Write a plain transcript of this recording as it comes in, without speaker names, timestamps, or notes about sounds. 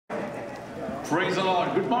Praise the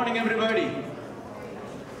Lord. Good morning, everybody.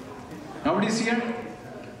 Nobody's here?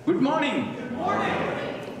 Good morning. Good morning.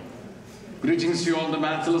 Greetings to you all in the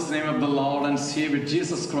matchless name of the Lord and Savior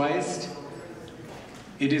Jesus Christ.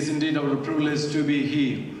 It is indeed our privilege to be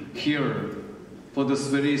here for this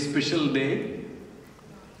very special day.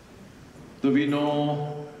 Though we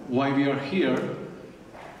know why we are here,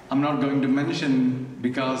 I'm not going to mention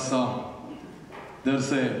because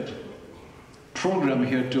there's a program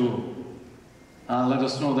here to let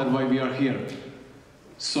us know that why we are here.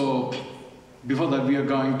 So before that, we are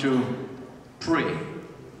going to pray.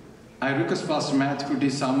 I request Pastor Matthew T.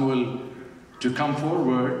 Samuel to come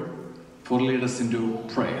forward for lead us into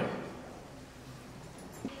prayer.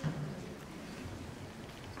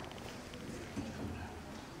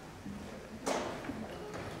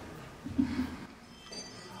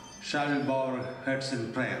 Shall we bow our heads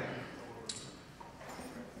in prayer?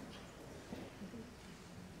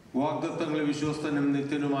 വാഗ്ദത്തങ്ങളിൽ വിശ്വസ്തനും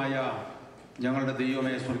നിത്യനുമായ ഞങ്ങളുടെ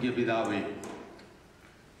ദൈവമേ, സ്വർഗീയ പിതാവേ,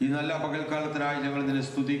 ഈ നല്ല പകൽക്കാലത്തിനായി ഞങ്ങൾ നിന്നെ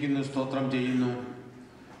സ്തുതിക്കുന്നു, സ്തോത്രം ചെയ്യുന്നു.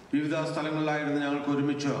 വിവിധ സ്ഥലങ്ങളിലായിരുന്നു ഞങ്ങൾക്ക്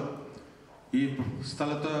ഒരുമിച്ച് ഈ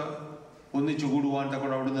സ്ഥലത്ത് ഒന്നിച്ചു കൂടുവാൻ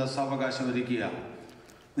തക്കൊണ്ട് അവിടുന്ന് സാവകാശം ഒരുക്കുക.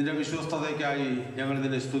 നിന്റെ വിശ്വസ്തതയ്ക്കായി ഞങ്ങൾ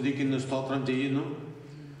നിന്നെ സ്തുതിക്കുന്നു, സ്തോത്രം ചെയ്യുന്നു.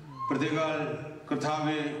 പ്രത്യേക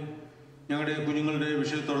കർത്താവേ, ഞങ്ങളുടെ കുഞ്ഞുങ്ങളുടെ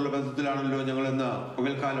വിഷയത്തോടുള്ള ബന്ധത്തിലാണല്ലോ ഞങ്ങളിന്ന്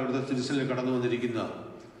പകൽക്കാലം അവിടുത്തെ തിരുസലിൽ കടന്നു വന്നിരിക്കുന്നത്.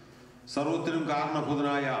 സർവത്തിനും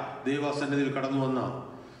കാരണഭൂതനായ ദൈവസന്നിധിയിൽ കടന്നു വന്ന്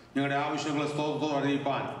ഞങ്ങളുടെ ആവശ്യങ്ങളെ സ്തോത്രത്തോടെ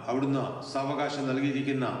അറിയിപ്പാൻ അവിടുന്ന് സാവകാശം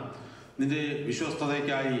നൽകിയിരിക്കുന്ന നിന്റെ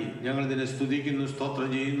വിശ്വസ്തതയ്ക്കായി ഞങ്ങൾ നിന്നെ സ്തുതിക്കുന്നു, സ്തോത്രം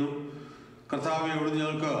ചെയ്യുന്നു. കർത്താവെ, അവിടുന്ന്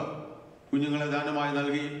ഞങ്ങൾക്ക് കുഞ്ഞുങ്ങളെ ദാനമായി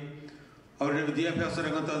നൽകി. അവരുടെ വിദ്യാഭ്യാസ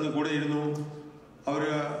രംഗത്ത് നിന്ന് കൂടെ ഇരുന്നു. അവർ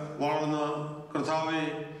വളർന്ന് കർത്താവെ,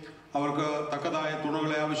 അവർക്ക് തക്കതായ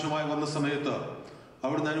തുണകളെ ആവശ്യമായി വന്ന സമയത്ത്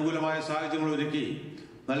അവിടുന്ന് അനുകൂലമായ സാഹചര്യങ്ങൾ ഒരുക്കി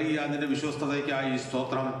നൽകിയ അതിൻ്റെ വിശ്വസ്തതയ്ക്കായി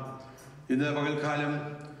സ്തോത്രം. ഇന്ന് പകൽക്കാലം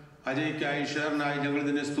അജയ്ക്കായി, ഷെയറിനായി ഞങ്ങൾ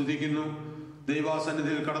നിന്നെ സ്തുതിക്കുന്നു.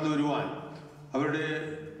 ദൈവസന്നിധിയിൽ കടന്നു വരുവാൻ, അവരുടെ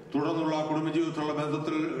തുടർന്നുള്ള കുടുംബജീവിതത്തിലുള്ള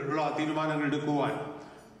ബന്ധത്തിലുള്ള തീരുമാനങ്ങൾ എടുക്കുവാൻ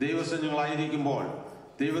ദൈവസന്നിധികളായിരിക്കുമ്പോൾ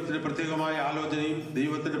ദൈവത്തിൻ്റെ പ്രത്യേകമായ ആലോചനയും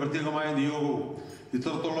ദൈവത്തിൻ്റെ പ്രത്യേകമായ നിയോഗവും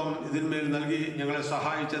ഇത്രത്തോളം ഇതിന്മേൽ നൽകി ഞങ്ങളെ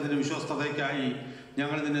സഹായിച്ചതിൻ്റെ വിശ്വസ്തതയ്ക്കായി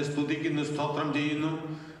ഞങ്ങൾ നിന്നെ സ്തുതിക്കുന്നു, സ്തോത്രം ചെയ്യുന്നു.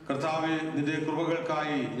 കർത്താവെ, നിന്റെ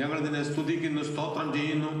കൃപകൾക്കായി ഞങ്ങൾ നിന്നെ സ്തുതിക്കുന്നു, സ്തോത്രം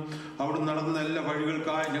ചെയ്യുന്നു. അവിടുന്ന് നടന്ന എല്ലാ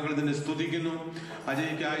വഴികൾക്കായി ഞങ്ങൾ നിന്നെ സ്തുതിക്കുന്നു.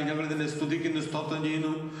 അജയ്ക്കായി ഞങ്ങൾ നിന്നെ സ്തുതിക്കുന്നു, സ്തോത്രം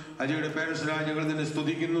ചെയ്യുന്നു. അജയുടെ പേരൻസിനായി ഞങ്ങൾ നിന്നെ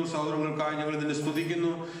സ്തുതിക്കുന്നു. സഹോദരങ്ങൾക്കായി ഞങ്ങൾ നിന്നെ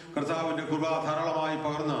സ്തുതിക്കുന്നു. കർത്താവിന്റെ കൃപ ധാരാളമായി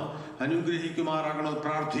പകർന്ന് അനുഗ്രഹിക്കുമാറാകണമെന്ന്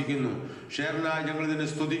പ്രാർത്ഥിക്കുന്നു. ഷെയറിനായി ഞങ്ങൾ നിന്നെ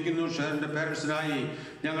സ്തുതിക്കുന്നു. ഷെയറിന്റെ പേരൻസിനായി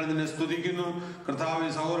ഞങ്ങൾ നിന്നെ സ്തുതിക്കുന്നു. കർത്താവ്,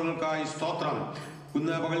 സഹോദരങ്ങൾക്കായി സ്തോത്രം.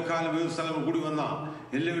 ഇന്ന് പകൽക്കാലം വേറെ സ്ഥലം കൂടി വന്ന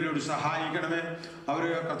എല്ലാവരോട് സഹായിക്കണമേ. അവരെ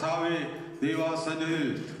കർത്താവെ, ദൈവസന്നിധിയിൽ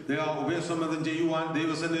ഉഭയസമ്മതം ചെയ്യുവാൻ,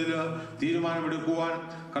 ദൈവസന്നിധിയിൽ തീരുമാനമെടുക്കുവാൻ,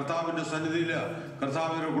 കർത്താവിൻ്റെ സന്നിധിയിൽ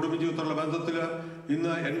കർത്താവിൻ്റെ കുടുംബജീവിതത്തിലുള്ള ബന്ധത്തിൽ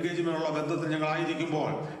ഇന്ന് എൻഗേജ്മെന്റുള്ള ബന്ധത്തിൽ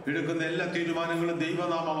ഞങ്ങളായിരിക്കുമ്പോൾ എടുക്കുന്ന എല്ലാ തീരുമാനങ്ങളും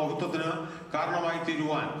ദൈവനാമ മഹത്വത്തിന് കാരണമായി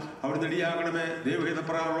തീരുവാൻ അവിടുന്ന് ഇടയാകണമേ.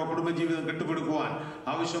 ദൈവഹിതപ്രകാരമുള്ള കുടുംബജീവിതം കെട്ടുപടുക്കുവാൻ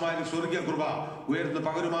ആവശ്യമായ സ്വർഗീയ കൃപ ഉയർന്ന്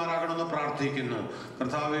പകരുമാറാകണമെന്ന് പ്രാർത്ഥിക്കുന്നു.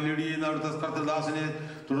 കർത്താവ് ലീഡ് ചെയ്യുന്ന അവിടുത്തെ കർത്തദാസനെ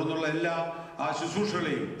തുടർന്നുള്ള എല്ലാ ആ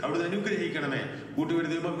ശുശ്രൂഷകളെയും അവിടുന്ന് അനുഗ്രഹിക്കണമേ.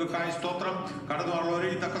 കൂട്ടിവരുന്ന ദൈവങ്ങൾക്കായി സ്തോത്രം.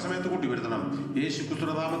 കടന്നുള്ളവരെയും തക്ക സമയത്ത് കൂട്ടിവരുത്തണം. യേശു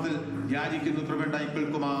ക്രിസ്തുവിന്റെ നാമത്തിൽ യാചിക്കുന്നു, കൃപയുണ്ടായി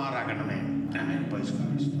കേൾക്കുമാറാകണമേ. ആമേൻ. Praise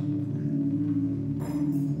God.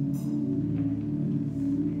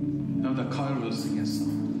 Now the choir will sing a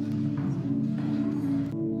song.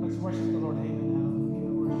 Let's worship the Lord. Amen.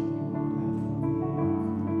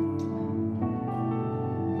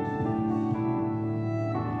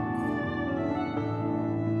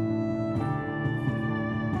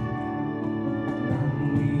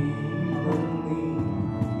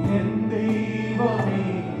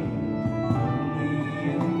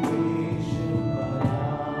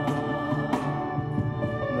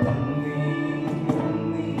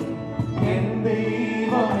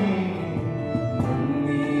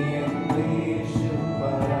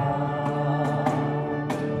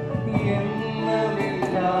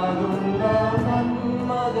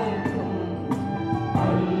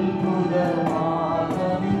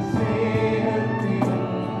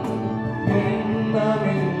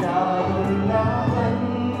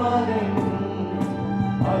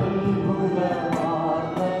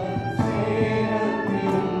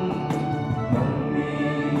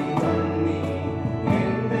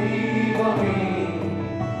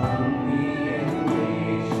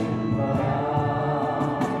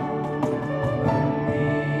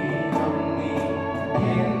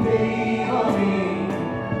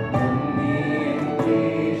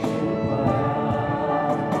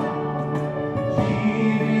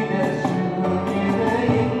 ജീവിത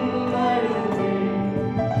ശൂന്യതയിൽ നടുവിൽ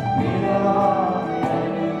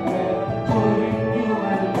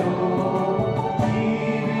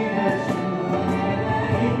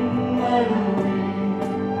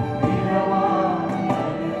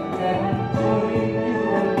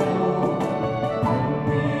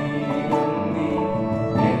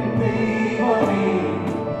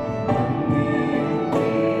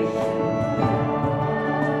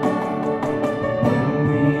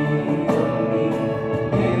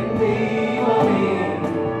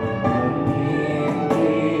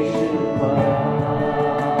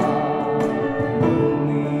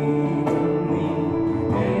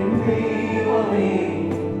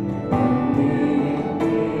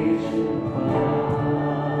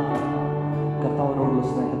കർത്താവിനോടുള്ള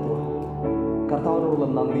സ്നേഹത്തോടെ, കർത്താവിനോടുള്ള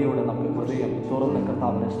നന്ദിയോടെ നമുക്ക് ഹൃദയം തുറന്ന്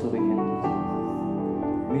കർത്താവിനെ സ്തുതിക്കാം.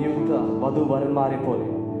 നിയുക്ത വധുവരന്മാരെ പോലെ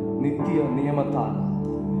നിത്യ നിയമത്താൽ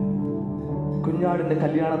കുഞ്ഞാടിന്റെ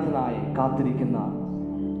കല്യാണത്തിനായി കാത്തിരിക്കുന്ന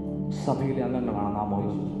സഭയിലെ അംഗങ്ങളാണ് നാം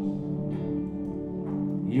ഓരോ.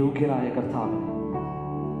 യോഗ്യനായ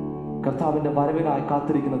കർത്താവിന്റെ വരവിനായി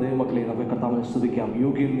കാത്തിരിക്കുന്ന ദൈവമക്കളെ നമുക്ക് കർത്താവിനെ സ്തുതിക്കാം.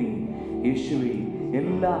 യോഗ്യൻ നീ യേശുവേ,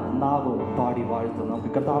 എല്ലാ നാവും പാടി വാഴ്ത്തും.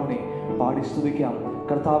 നമുക്ക് കർത്താവിനെ പാടി സ്തുതിക്കാം.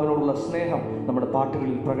 കർത്താവിനോടുള്ള സ്നേഹം നമ്മുടെ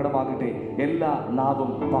പാട്ടുകളിൽ പ്രകടമാകട്ടെ. എല്ലാ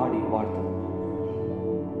നാവും പാടി വാഴ്ത്തും.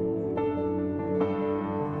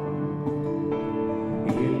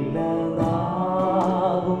 എല്ലാ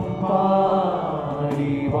നാവും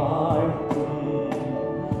പാടി വാഴ്ത്തും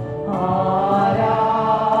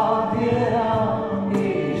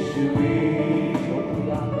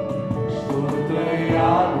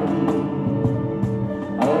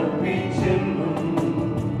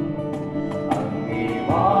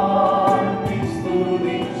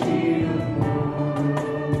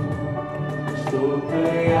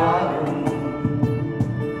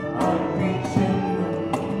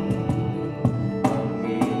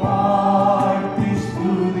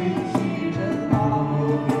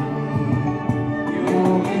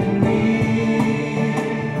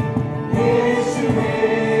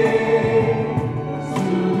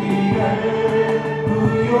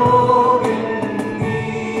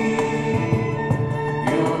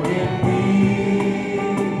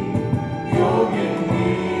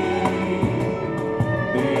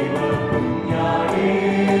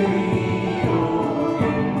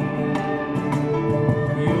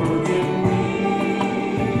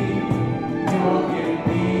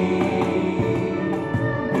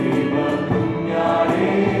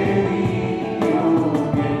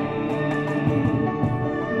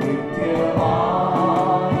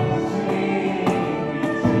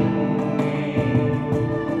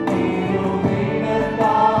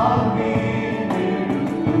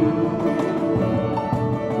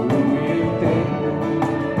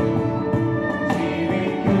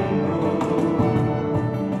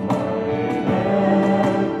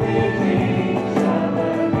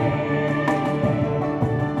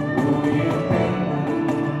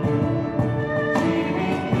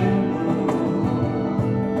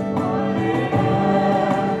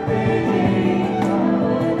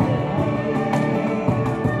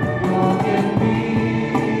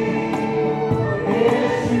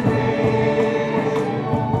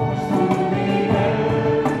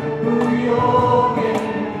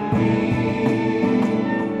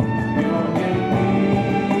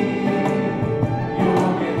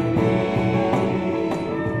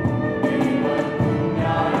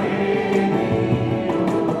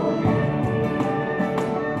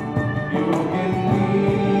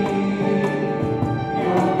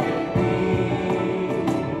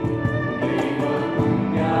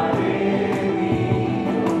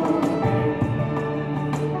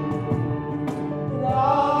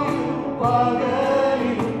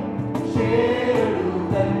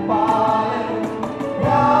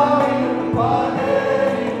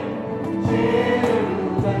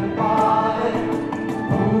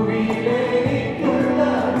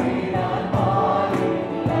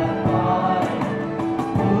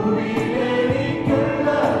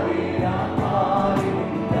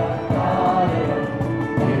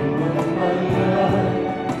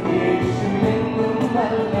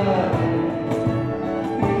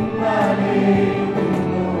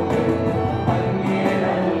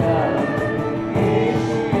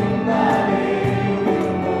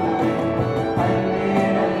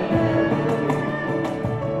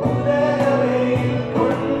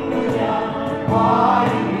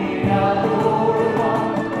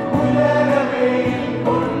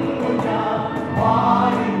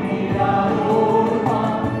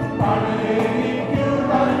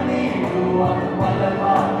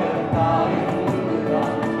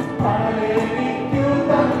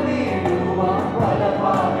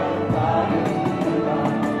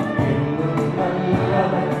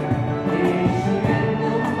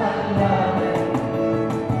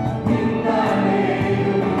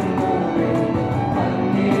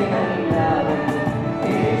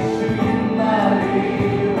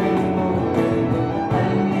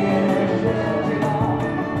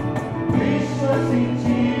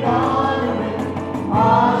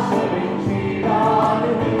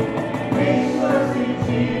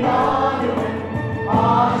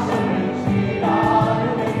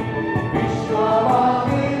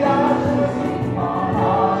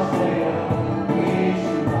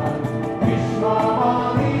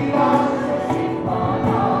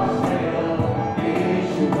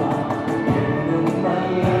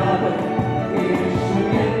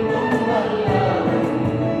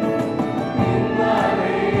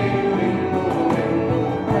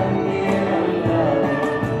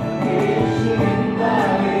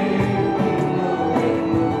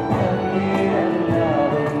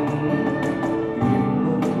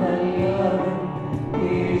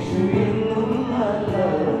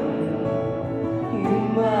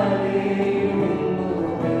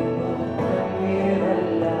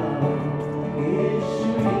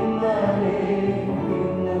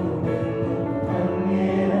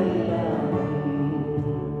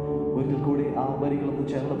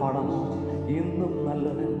ഇന്നും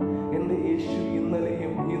നല്ലവൻ. എൻ്റെ യേശു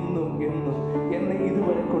ഇന്നലെയും ഇന്നും എന്നും എന്നെ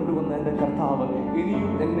ഇതുവരെ കൊണ്ടുവന്ന എൻ്റെ കർത്താവ്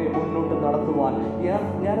ഇനിയും എന്നെ മുന്നോട്ട് നടത്തുവാൻ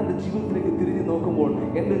ഞാൻ എൻ്റെ ജീവിതത്തിലേക്ക് തിരിഞ്ഞു നോക്കുമ്പോൾ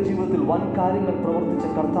എൻ്റെ ജീവിതത്തിൽ വൻ കാര്യങ്ങൾ പ്രവർത്തിച്ച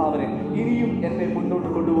കർത്താവിനെ ഇനിയും എന്നെ മുന്നോട്ട്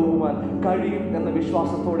കൊണ്ടുപോകുവാൻ കഴിയും എന്ന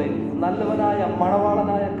വിശ്വാസത്തോടെ നല്ലവനായ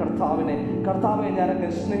മണവാളനായ കർത്താവെ ഞാൻ എന്നെ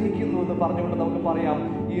സ്നേഹിക്കുന്നു എന്ന് പറഞ്ഞുകൊണ്ട് നമുക്ക് പറയാം,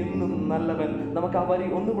 എന്നും നല്ലവൻ. നമുക്ക് ആ വരി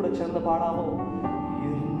ഒന്നുകൂടെ ചേർന്ന് പാടാമോ?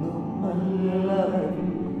 എന്നും നല്ലവൻ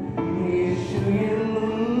യേശു,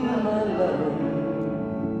 എന്നും നല്ലവൻ,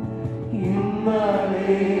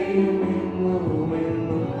 ഇന്നലെയും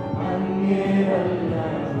ഇന്നുമെന്നും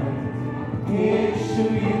അന്യരല്ലവൻ. യേശു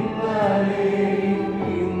ഇന്നലെയും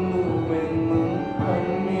ഇന്നുമെന്നും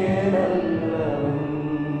അന്യരല്ലവൻ.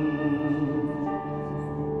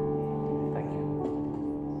 Thank you.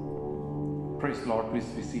 Praise the Lord.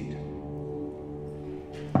 Please be seated.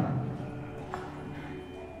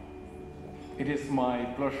 It is my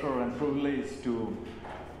pleasure and privilege to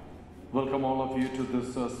welcome all of you to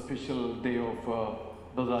this special day of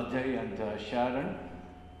Brother Ajay and Sharon.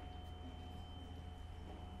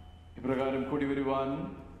 ഇപ്രകാരം കൂടി വരുവാൻ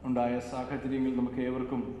ഉണ്ടായ സാഹചര്യങ്ങൾ നമുക്ക്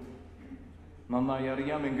ഏവർക്കും നന്നായി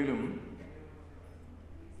അറിയാമെങ്കിലും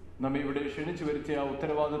നമ്മെ ഇവിടെ ക്ഷണിച്ചു വരുത്തിയ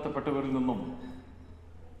ഉത്തരവാദിത്തപ്പെട്ടവരിൽ നിന്നും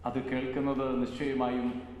അത് കേൾക്കുന്നത് നിശ്ചയമായും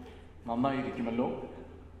നന്നായിരിക്കുമല്ലോ.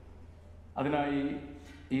 അതിനായി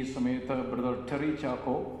ഈ സമയത്ത് brother Terry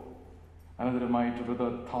Chacko, അനന്തരമായിട്ട്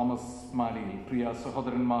brother Thomas മാലി, പ്രിയ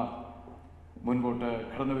സഹോദരന്മാർ മുൻപോട്ട്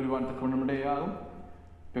കടന്നു വരുവാൻ തക്കവണ്ണമിടയാകും.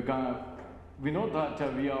 We know that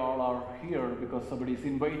we all are here because somebody has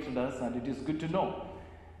invited us, and it is good to know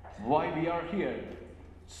why we are here.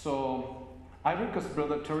 So I request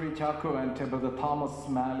Brother Terry Chaco and Brother Thomas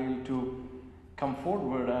Malil to come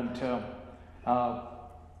forward and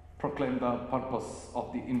proclaim the purpose of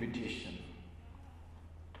the invitation.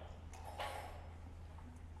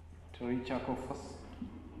 Terry Chaco first.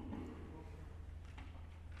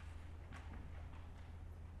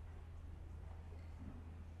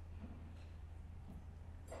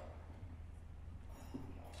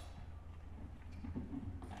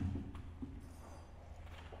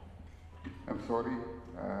 Sorry,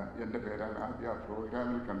 എൻ്റെ പേരാണ് ആദ്യം ആ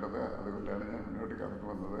പ്രോഗ്രാമിൽ കണ്ടത്, അതുകൊണ്ടാണ് ഞാൻ മുന്നോട്ട് കടന്നു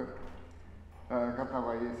വന്നത്.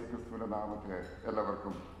 കർത്താവായ യേശു ക്രിസ്തുവിൻ്റെ നാമത്തിൽ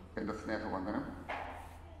എല്ലാവർക്കും എൻ്റെ സ്നേഹവന്ദനം.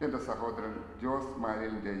 എൻ്റെ സഹോദരൻ ജോസ്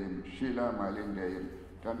മാലിലിൻ്റെയും ഷീല മാലിലിൻ്റെയും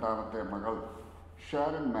രണ്ടാമത്തെ മകൾ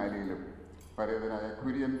ഷാരൻ മാലിയിലും പരേതനായ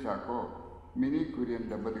കുര്യൻ ചാക്കോ, മിനി കുര്യൻ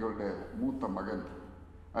ദമ്പതികളുടെ മൂത്ത മകൻ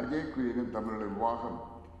അജയ് കുര്യനും തമ്മിലുള്ള വിവാഹം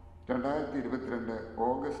 2022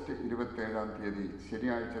 ഓഗസ്റ്റ് 27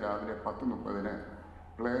 ശനിയാഴ്ച രാവിലെ 10:30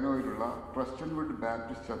 പ്ലേനോയിലുള്ള പ്രസ്റ്റൺവുഡ്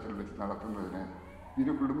ബാപ്റ്റിസ്റ്റ് ചർച്ചിൽ വെച്ച് നടത്തുന്നതിന്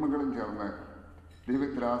ഇരു കുടുംബങ്ങളും ചേർന്ന്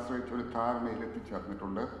ദൈവത്തിൽ ആശ്രയിച്ച ഒരു ധാരണയിൽ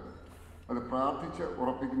എത്തിച്ചേർന്നിട്ടുണ്ട്. അത് പ്രാർത്ഥിച്ച്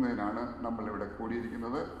ഉറപ്പിക്കുന്നതിനാണ് നമ്മളിവിടെ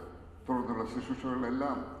കൂടിയിരിക്കുന്നത്. തുടർന്നുള്ള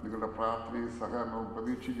ശുശ്രൂഷകളെല്ലാം നിങ്ങളുടെ പ്രാർത്ഥനയും സഹകരണവും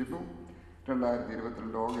പ്രതീക്ഷിക്കുന്നു.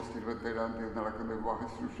 2022 ഓഗസ്റ്റ് 27 നടക്കുന്ന വിവാഹ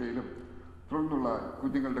ശുശ്രൂഷയിലും തുടർന്നുള്ള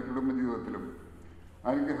കുഞ്ഞുങ്ങളുടെ കുടുംബജീവിതത്തിലും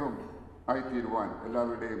അനുഗ്രഹം ആയിത്തീരുവാൻ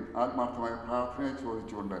എല്ലാവരുടെയും ആത്മാർത്ഥമായ പ്രാർത്ഥനയെ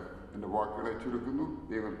ചോദിച്ചുകൊണ്ട് എൻ്റെ വാക്കുകളെ ചുരുക്കുന്നു.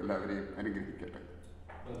 ദൈവം എല്ലാവരെയും അനുഗ്രഹിക്കട്ടെ.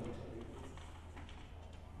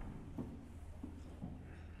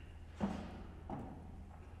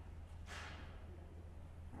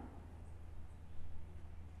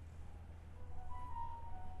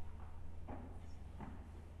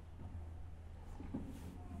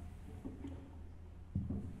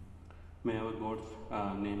 May our God's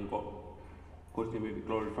God's name be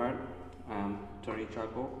glorified. I am Terry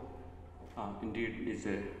Chaco. Indeed, it is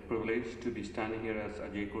a privilege to be standing here as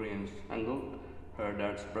Ajay Kurian's uncle, her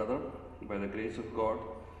dad's brother. By the grace of God,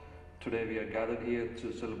 today we are gathered here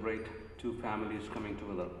to celebrate two families coming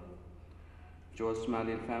together. Joe's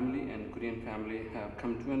Malian family and Kurian family have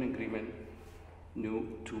come to an agreement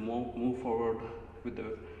to move forward with the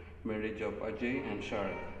marriage of Ajay and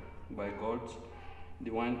Sharon. By God's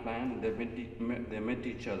divine plan, they met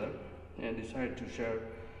each other and decided to share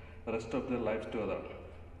the rest of their lives together.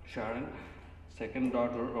 Sharon, second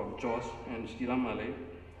daughter of Josh and Sheila Malay,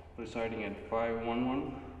 residing at 511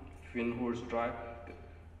 Finhorse Drive,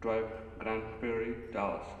 Grand Prairie,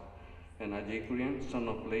 Dallas, and Ajay Kurian, son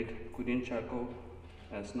of late Kurian Chaco,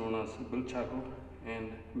 as known as Bill Chaco, and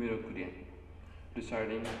Miro Kurian,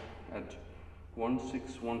 residing at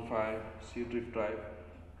 1615 Sea Drift Drive,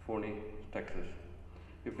 Forney, Texas.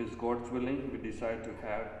 If it's God's willing, we decide to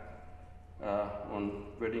have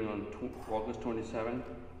wedding on August 27,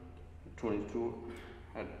 22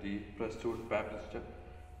 at the Preston Baptist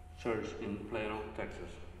Church in Plano,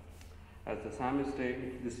 Texas. As the psalmist said,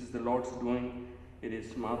 this is the Lord's doing, it is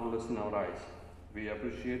marvelous in our eyes. We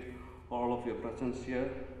appreciate all of your presence here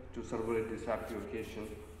to celebrate this happy occasion.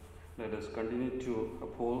 Let us continue to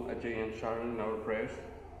uphold Ajay and Sharon in our prayers.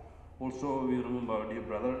 Also, we remember our dear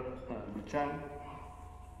brother, Buchan.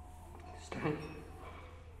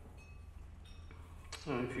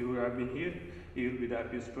 If you have been here, you will be the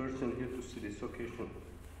happiest person here to see this occasion.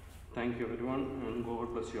 Thank you, everyone, and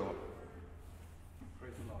God bless you all.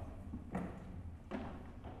 Praise the Lord.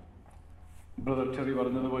 Brother Terry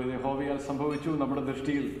പറഞ്ഞതുപോലെ യഹോവയാൽ സംഭവിച്ചു നമ്മുടെ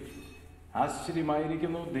ദൃഷ്ടിയിൽ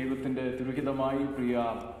ആശ്ചര്യമായിരിക്കുന്നു. ദൈവത്തിൻ്റെ തിരുഹിതമായി പ്രിയ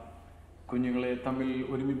കുഞ്ഞുങ്ങളെ തമ്മിൽ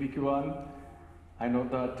ഒരുമിപ്പിക്കുവാൻ. I know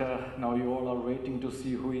that now you all are waiting to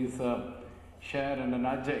see who is Sharon and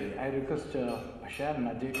Ajay. I request Sharon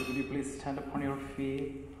and Ajay, could you please stand up on your feet?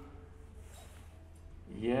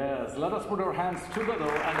 Yes, let us put our hands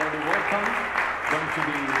together and I will welcome them to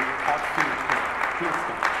the hot seat. Please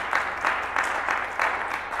come.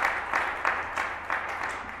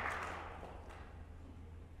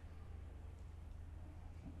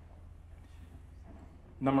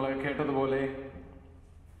 നമ്മൾ കേട്ടതുപോലെ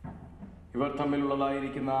ഇവർ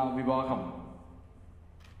തമ്മിലുള്ളതായിരിക്കുന്ന വിവാഹം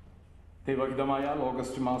ദൈവഹിതമായാൽ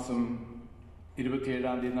August മാസം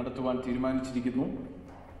 27-ാം തീയതി നടത്തുവാൻ തീരുമാനിച്ചിരിക്കുന്നു.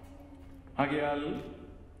 ആകയാൽ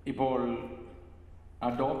ഇപ്പോൾ ആ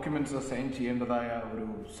ഡോക്യുമെന്റ്സ് സൈൻ ചെയ്യേണ്ടതായ ഒരു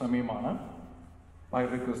സമയമാണ്. I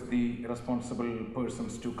request the responsible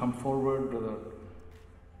persons to come forward, Brother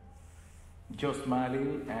Jos Malil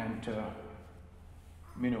and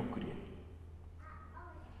Mino Kurian.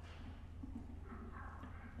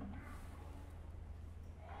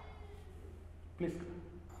 Please.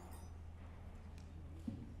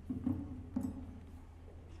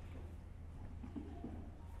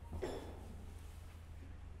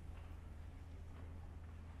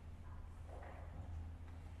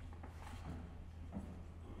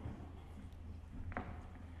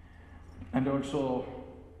 And also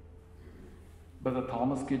Brother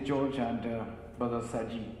Thomas K. George and Brother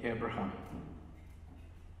Saji Abraham.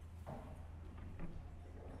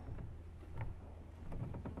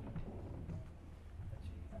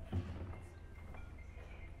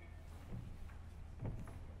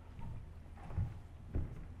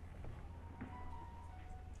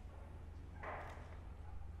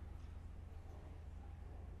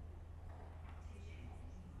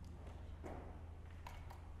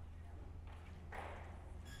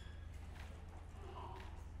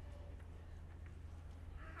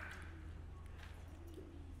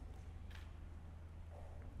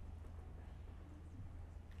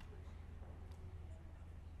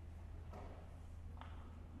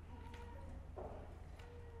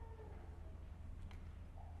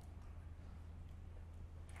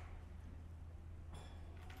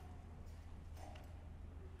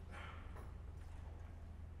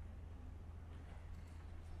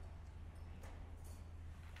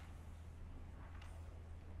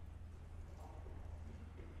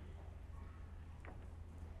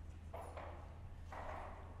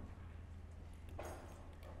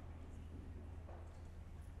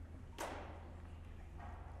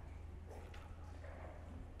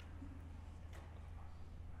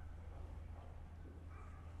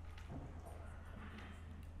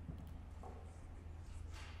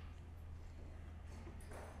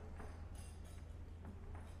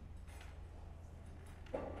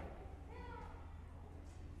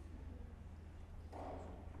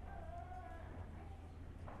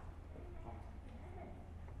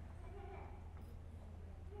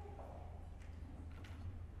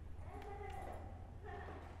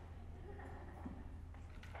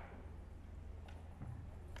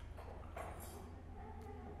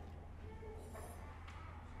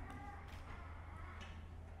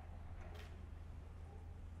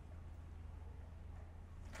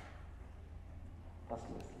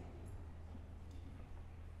 Pastor Leslie.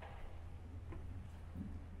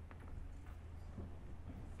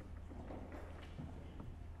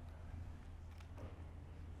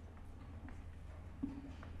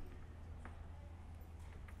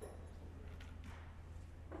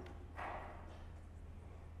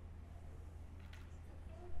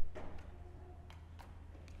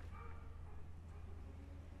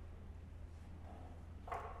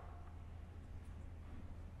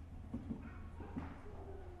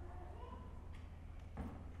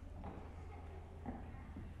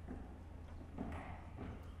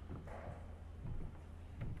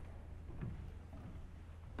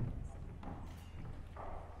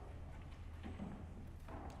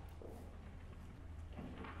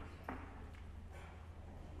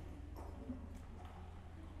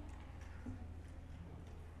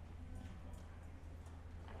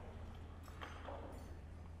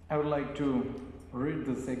 I would like to read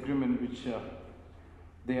this agreement which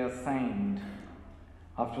they are signed.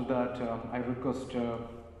 After that, I request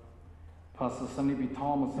Pastor Sunny B.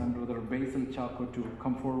 Thomas and Brother Basil Chaco to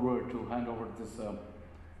come forward to hand over these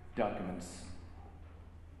documents.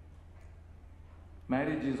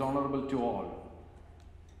 Marriage is honorable to all.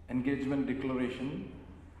 Engagement declaration.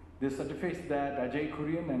 This certifies that Ajay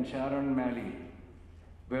Kurian and Sharon Malley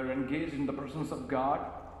were engaged in the presence of God,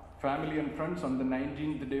 family and friends on the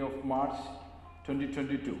 19th day of March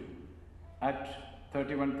 2022 at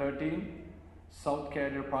 3113 South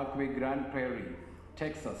Carrier Parkway, Grand Prairie,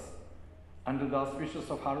 Texas, under the auspices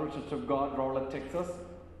of Harvard Church of God, Rowlett, Texas,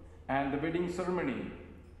 and the wedding ceremony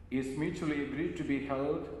is mutually agreed to be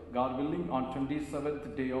held, God willing, on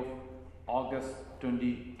 27th day of August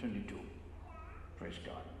 2022. Praise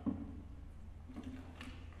God.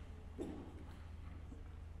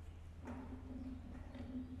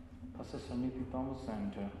 Pastor Samiti Thomas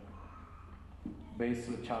and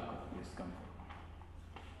Basil Chaco, please come forward.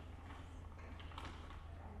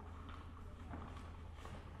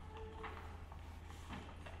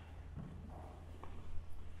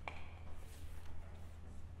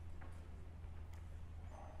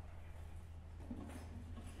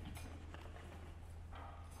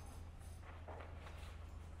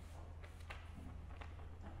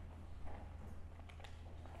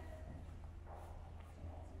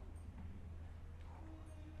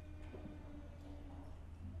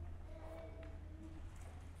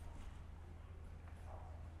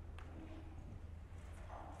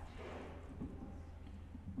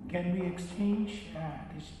 Can we exchange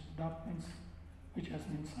these documents which has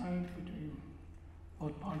been signed between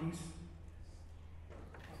both parties?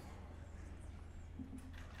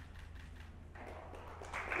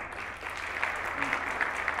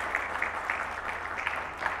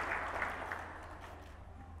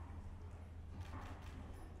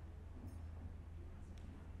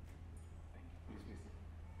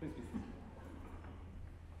 Please.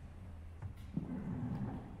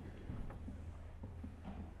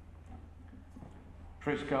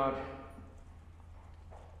 Praise God.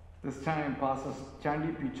 This time, Pastor Chandy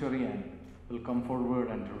Pichorian will come forward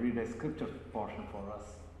and read a scripture portion for us.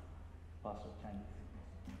 Pastor Chandy.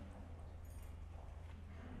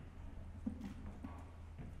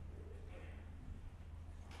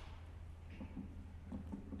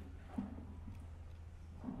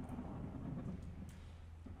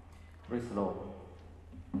 Praise the Lord.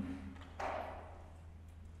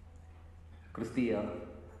 ക്രിസ്തീയ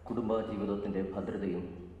കുടുംബ ജീവിതത്തിൻ്റെ ഭദ്രതയും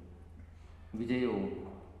വിജയവും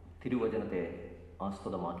തിരുവചനത്തെ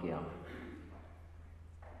ആസ്പദമാക്കിയാണ്.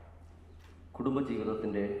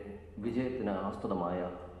 കുടുംബജീവിതത്തിൻ്റെ വിജയത്തിന് ആസ്പദമായ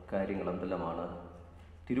കാര്യങ്ങൾ എന്തെല്ലാമാണ്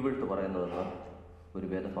തിരുവെഴുത്ത് പറയുന്നതെന്ന് ഒരു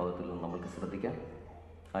വേദഭാഗത്തിൽ നിന്ന് നമ്മൾക്ക് ശ്രദ്ധിക്കാം.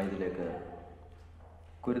 ആയതിലേക്ക്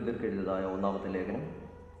കൊരിന്ത്യർക്ക് എഴുതിയതായ 1-ാമത്തെ ലേഖനം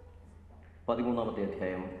 13-ാമത്തെ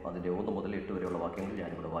അധ്യായം അതിൻ്റെ 1 മുതൽ 8 വരെയുള്ള വാക്യങ്ങൾ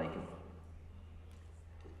ഞാനിവിടെ വായിക്കും.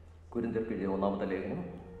 കൊരിന്ത്യർക്ക് എഴുതിയ 1-ാമത്തെ ലേഖനം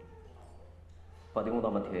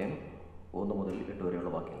 13-ാം അധ്യായം 1 മുതൽ 8 വരെയുള്ള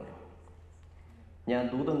വാക്യങ്ങൾ.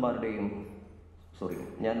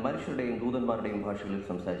 ഞാൻ മനുഷ്യരുടെയും ദൂതന്മാരുടെയും ഭാഷകളിൽ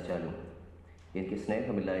സംസാരിച്ചാലും എനിക്ക്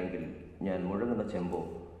സ്നേഹമില്ല എങ്കിൽ ഞാൻ മുഴങ്ങുന്ന ചെമ്പോ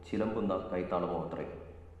ചിലമ്പുന്ന കൈത്താളമോ അത്രേ.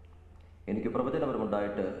 എനിക്ക്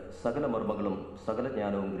പ്രവചനപരമുണ്ടായിട്ട് സകല മർമ്മങ്ങളും സകല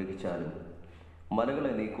ജ്ഞാനവും ഗ്രഹിച്ചാലും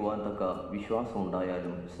മലകളെ നീക്കുവാൻ തക്ക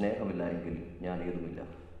വിശ്വാസമുണ്ടായാലും സ്നേഹമില്ല എങ്കിൽ ഞാൻ ഏതുമില്ല.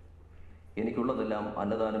 എനിക്കുള്ളതെല്ലാം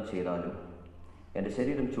അന്നദാനം ചെയ്താലും എൻ്റെ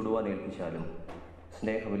ശരീരം ചുടുവാൻ ഏൽപ്പിച്ചാലും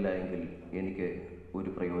സ്നേഹമില്ല എങ്കിൽ എനിക്ക് ഒരു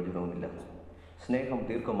പ്രയോജനവുമില്ല. സ്നേഹം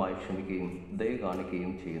ദീർഘമായി ക്ഷമിക്കുകയും ദയ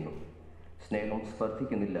കാണിക്കുകയും ചെയ്യുന്നു. സ്നേഹം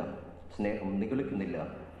സ്പർദ്ധിക്കുന്നില്ല, സ്നേഹം നിഗളിക്കുന്നില്ല,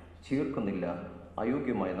 ചീർക്കുന്നില്ല,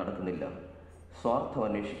 അയോഗ്യമായി നടക്കുന്നില്ല, സ്വാർത്ഥം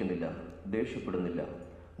അന്വേഷിക്കുന്നില്ല, ദേഷ്യപ്പെടുന്നില്ല,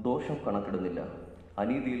 ദോഷം കണക്കിടുന്നില്ല,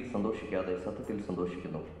 അനീതിയിൽ സന്തോഷിക്കാതെ സത്യത്തിൽ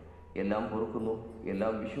സന്തോഷിക്കുന്നു. എല്ലാം പൊറുക്കുന്നു,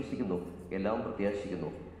 എല്ലാം വിശ്വസിക്കുന്നു, എല്ലാം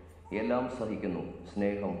പ്രത്യാശിക്കുന്നു, എല്ലാം സഹിക്കുന്നു.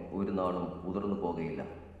 സ്നേഹം ഒരു നാളും ഉതിർന്നു പോകുകയില്ല.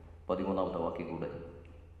 13-ാമത്തെ വാക്യം കൂടെ.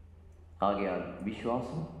 ആകയാൽ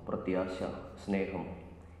വിശ്വാസം, പ്രത്യാശ, സ്നേഹം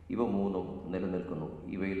ഇവ മൂന്നും നിലനിൽക്കുന്നു.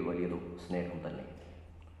 ഇവയിൽ വലിയതു സ്നേഹം തന്നെ.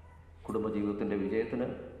 കുടുംബജീവിതത്തിൻ്റെ വിജയത്തിന്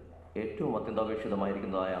ഏറ്റവും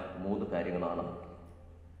അത്യന്താപേക്ഷിതമായിരിക്കുന്നതായ 3 കാര്യങ്ങളാണ്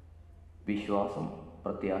വിശ്വാസം,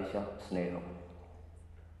 പ്രത്യാശ, സ്നേഹം.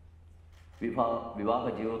 വിവാഹ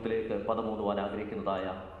ജീവിതത്തിലേക്ക് പദമൂന്നുവാൻ ആഗ്രഹിക്കുന്നതായ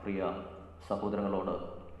പ്രിയ സഹോദരങ്ങളോട്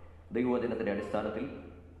ദൈവവചനത്തിൻ്റെ അടിസ്ഥാനത്തിൽ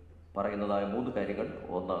പറയുന്നതായ 3 കാര്യങ്ങൾ.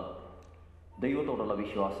 1, ദൈവത്തോടുള്ള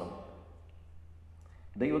വിശ്വാസം,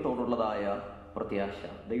 ദൈവത്തോടുള്ളതായ പ്രത്യാശ,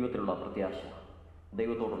 ദൈവത്തിലുള്ള പ്രത്യാശ,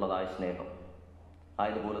 ദൈവത്തോടുള്ളതായ സ്നേഹം.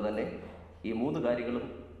 ആയതുപോലെ തന്നെ ഈ 3 കാര്യങ്ങളും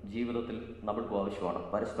ജീവിതത്തിൽ നമ്മൾക്കും ആവശ്യമാണ്.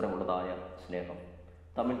 പരസ്പരമുള്ളതായ സ്നേഹം,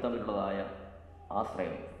 തമ്മിലുള്ളതായ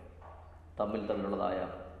ആശ്രയം, തമ്മിലുള്ളതായ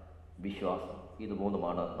വിശ്വാസം. ഇത്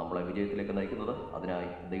 3ഉമാണ് നമ്മളെ വിജയത്തിലേക്ക് നയിക്കുന്നത്.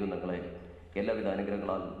 അതിനായി ദൈവം നിങ്ങളെ എല്ലാവിധ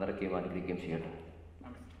അനുഗ്രഹങ്ങളാൽ നിറയ്ക്കുകയും അനുഗ്രഹിക്കുകയും ചെയ്യട്ടെ.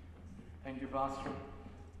 Thank you pastor.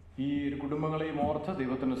 ഈ ഒരു കുടുംബങ്ങളെയും ഓർത്ത്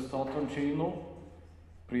ദൈവത്തിന് സ്തോത്രം ചെയ്യുന്നു.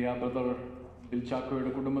 പ്രിയ ബ്രദർ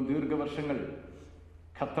ബിൽചാക്കോയുടെ കുടുംബം ദീർഘവർഷങ്ങൾ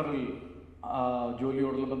ഖത്തറിൽ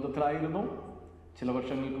ജോലിയോടുള്ള ബന്ധത്തിലായിരുന്നു. ചില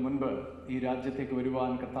വർഷങ്ങൾക്ക് മുൻപ് ഈ രാജ്യത്തേക്ക്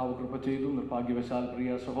വരുവാൻ കർത്താവ് കൃപ ചെയ്തു. നിർഭാഗ്യവശാൽ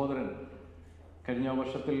പ്രിയ സഹോദരൻ കഴിഞ്ഞ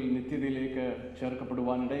വർഷത്തിൽ നിത്യതയിലേക്ക്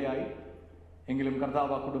ചേർക്കപ്പെടുവാനിടയായി. എങ്കിലും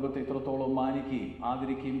കർത്താവ് ആ കുടുംബത്തെ ഇത്രത്തോളം മാനിക്കുകയും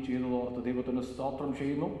ആദരിക്കുകയും ചെയ്തതോർത്ത് ദൈവത്തിന് സ്തോത്രം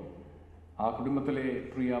ചെയ്യുന്നു. ആ കുടുംബത്തിലെ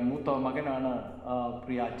പ്രിയ മൂത്ത മകനാണ്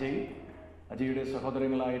പ്രിയ അജയ്. അജയുടെ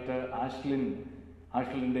സഹോദരങ്ങളായിട്ട്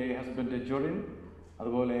ആഷ്ലിൻ്റെ ഹസ്ബൻഡ് ജോറിൻ,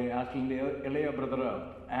 അതുപോലെ ആഷ്ലിൻ്റെ ഇളയ ബ്രദർ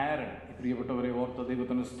ആരൻ. ഈ പ്രിയപ്പെട്ടവരെ ഓർത്ത്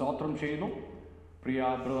ദൈവത്തിന് സ്തോത്രം ചെയ്യുന്നു. പ്രിയ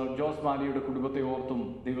ബ്രദർ ജോസ് മാലിയുടെ കുടുംബത്തെ ഓർത്തും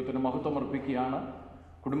ദൈവത്തിന് മഹത്വം അർപ്പിക്കുകയാണ്.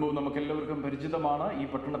 കുടുംബവും നമുക്കെല്ലാവർക്കും പരിചിതമാണ്. ഈ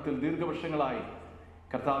പട്ടണത്തിൽ ദീർഘവർഷങ്ങളായി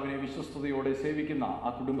കർത്താവിനെ വിശ്വസ്തയോടെ സേവിക്കുന്ന ആ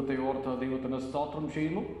കുടുംബത്തെ ഓർത്ത് ദൈവത്തിന് സ്തോത്രം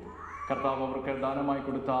ചെയ്യുന്നു. കർത്താവ് അവർക്ക് ദാനമായി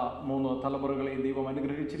കൊടുത്ത 3 തലമുറകളെ ദൈവം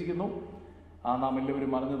അനുഗ്രഹിച്ചിരിക്കുന്നു. നാം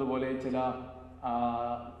എല്ലാവരും അറിഞ്ഞതുപോലെ ചില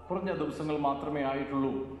കുറഞ്ഞ ദിവസങ്ങൾ മാത്രമേ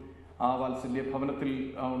ആയിട്ടുള്ളൂ ആ വാത്സല്യ ഭവനത്തിൽ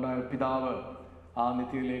ഉണ്ടായ പിതാവ് ആ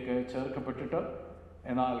നിത്യയിലേക്ക് ചേർക്കപ്പെട്ടിട്ട്.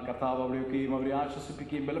 എന്നാൽ കർത്താവ് അവിടെയൊക്കെയും അവരെ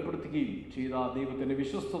ആശ്വസിപ്പിക്കുകയും ബലപ്പെടുത്തുകയും ചെയ്ത ദൈവത്തിൻ്റെ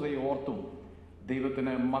വിശ്വസ്തതയെ ഓർത്തും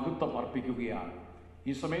ദൈവത്തിന് മഹത്വം അർപ്പിക്കുകയാണ്.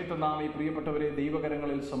 ഈ സമയത്ത് നാം ഈ പ്രിയപ്പെട്ടവരെ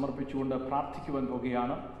ദൈവകരങ്ങളിൽ സമർപ്പിച്ചുകൊണ്ട് പ്രാർത്ഥിക്കുവാൻ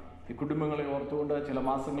പോകുകയാണ്. ഈ കുടുംബങ്ങളെ ഓർത്തുകൊണ്ട് ചില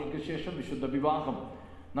മാസങ്ങൾക്ക് ശേഷം വിശുദ്ധ വിവാഹം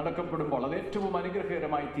നടക്കപ്പെടുമ്പോൾ അത് ഏറ്റവും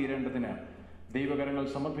അനുഗ്രഹകരമായി തീരേണ്ടതിന് ദൈവകരങ്ങൾ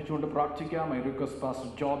സമർപ്പിച്ചുകൊണ്ട് പ്രാർത്ഥിക്കാം. I request Pastor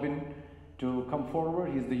Jobin to come forward.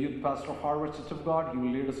 He is the youth pastor of Harvard Church of God. He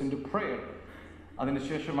will lead us into prayer.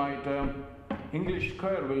 അതിനുശേഷമായിട്ട് English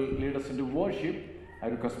choir will lead us into worship. I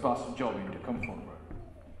request Pastor Jobin to come forward.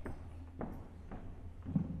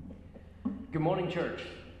 Good morning, church.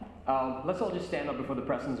 Let's all just stand up before the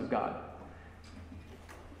presence of God.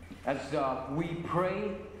 As we pray,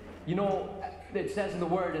 you know, it says in the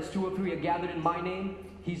word, as 2 or 3 are gathered in my name,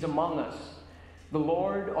 He's among us. The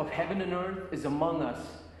Lord of heaven and earth is among us.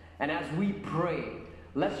 And as we pray,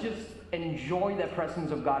 let's just enjoy the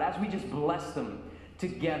presence of God, as we just bless them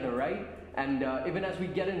together, right? And even as we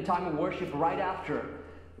get in time of worship right after,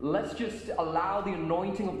 let's just allow the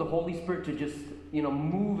anointing of the Holy Spirit to just,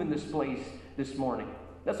 move in this place this morning.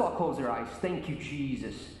 Let's all close our eyes. Thank you,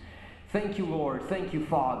 Jesus. Thank you, Lord. Thank you,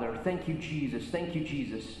 Father. Thank you, Jesus. Thank you,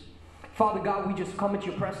 Jesus. Father God, we just come at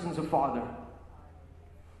your presence, Father.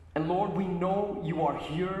 And Lord, we know you are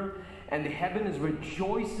here, and heaven is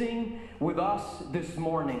rejoicing with us this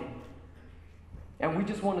morning. And we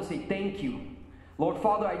just want to say thank you. Lord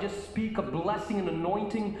Father, I just speak a blessing and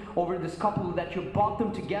anointing over this couple, that you brought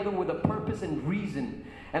them together with a purpose and reason.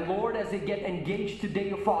 And Lord, as they get engaged today,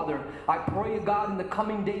 Father, I pray, God, in the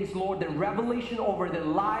coming days, Lord, that revelation over their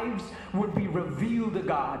lives would be revealed,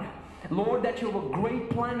 God. Lord, that you have a great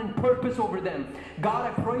plan and purpose over them. God,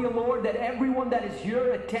 I pray, Lord, that everyone that is here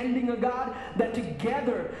attending, God, that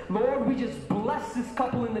together, Lord, we just bless this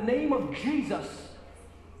couple in the name of Jesus.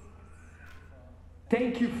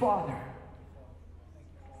 Thank you, Father.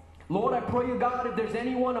 Lord, I pray, God, if there's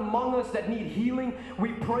anyone among us that need healing, we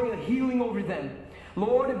pray a healing over them.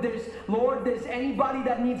 Lord, if there's anybody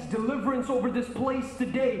that needs deliverance over this place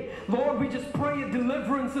today, Lord, we just pray a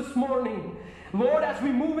deliverance this morning. Lord, as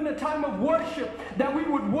we move in a time of worship, that we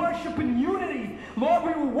would worship in unity. Lord,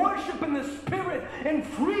 we will worship in the Spirit, in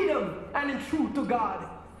freedom, and in truth to God.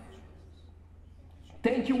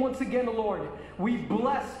 Thank you once again, Lord. We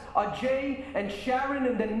bless Ajay and Sharon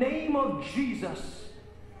in the name of Jesus.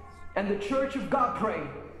 And the church of God pray.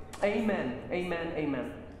 Amen, amen, amen.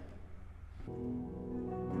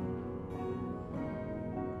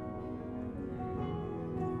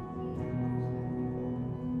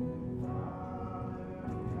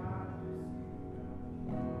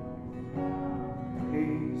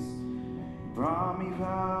 Brought me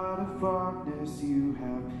out of darkness, you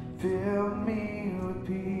have filled me with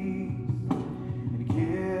peace, and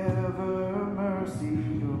giver of mercy,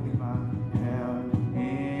 you're my help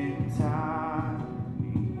in time of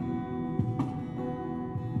need.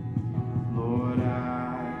 Lord, I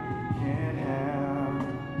can't help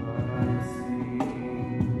but sing.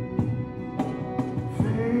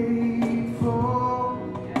 Faithful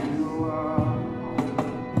you are,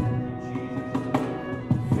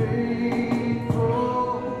 faithful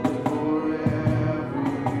forever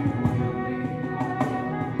you will be.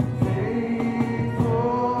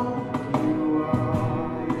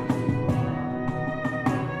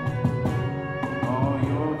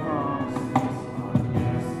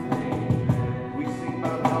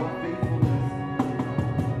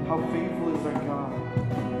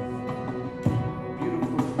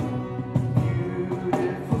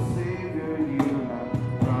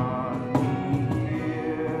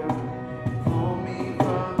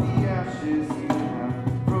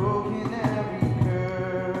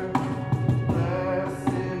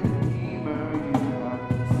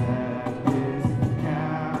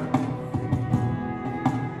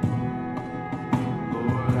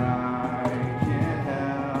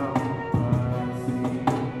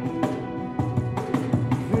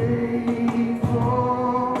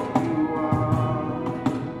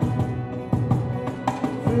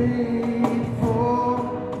 Faithfulness,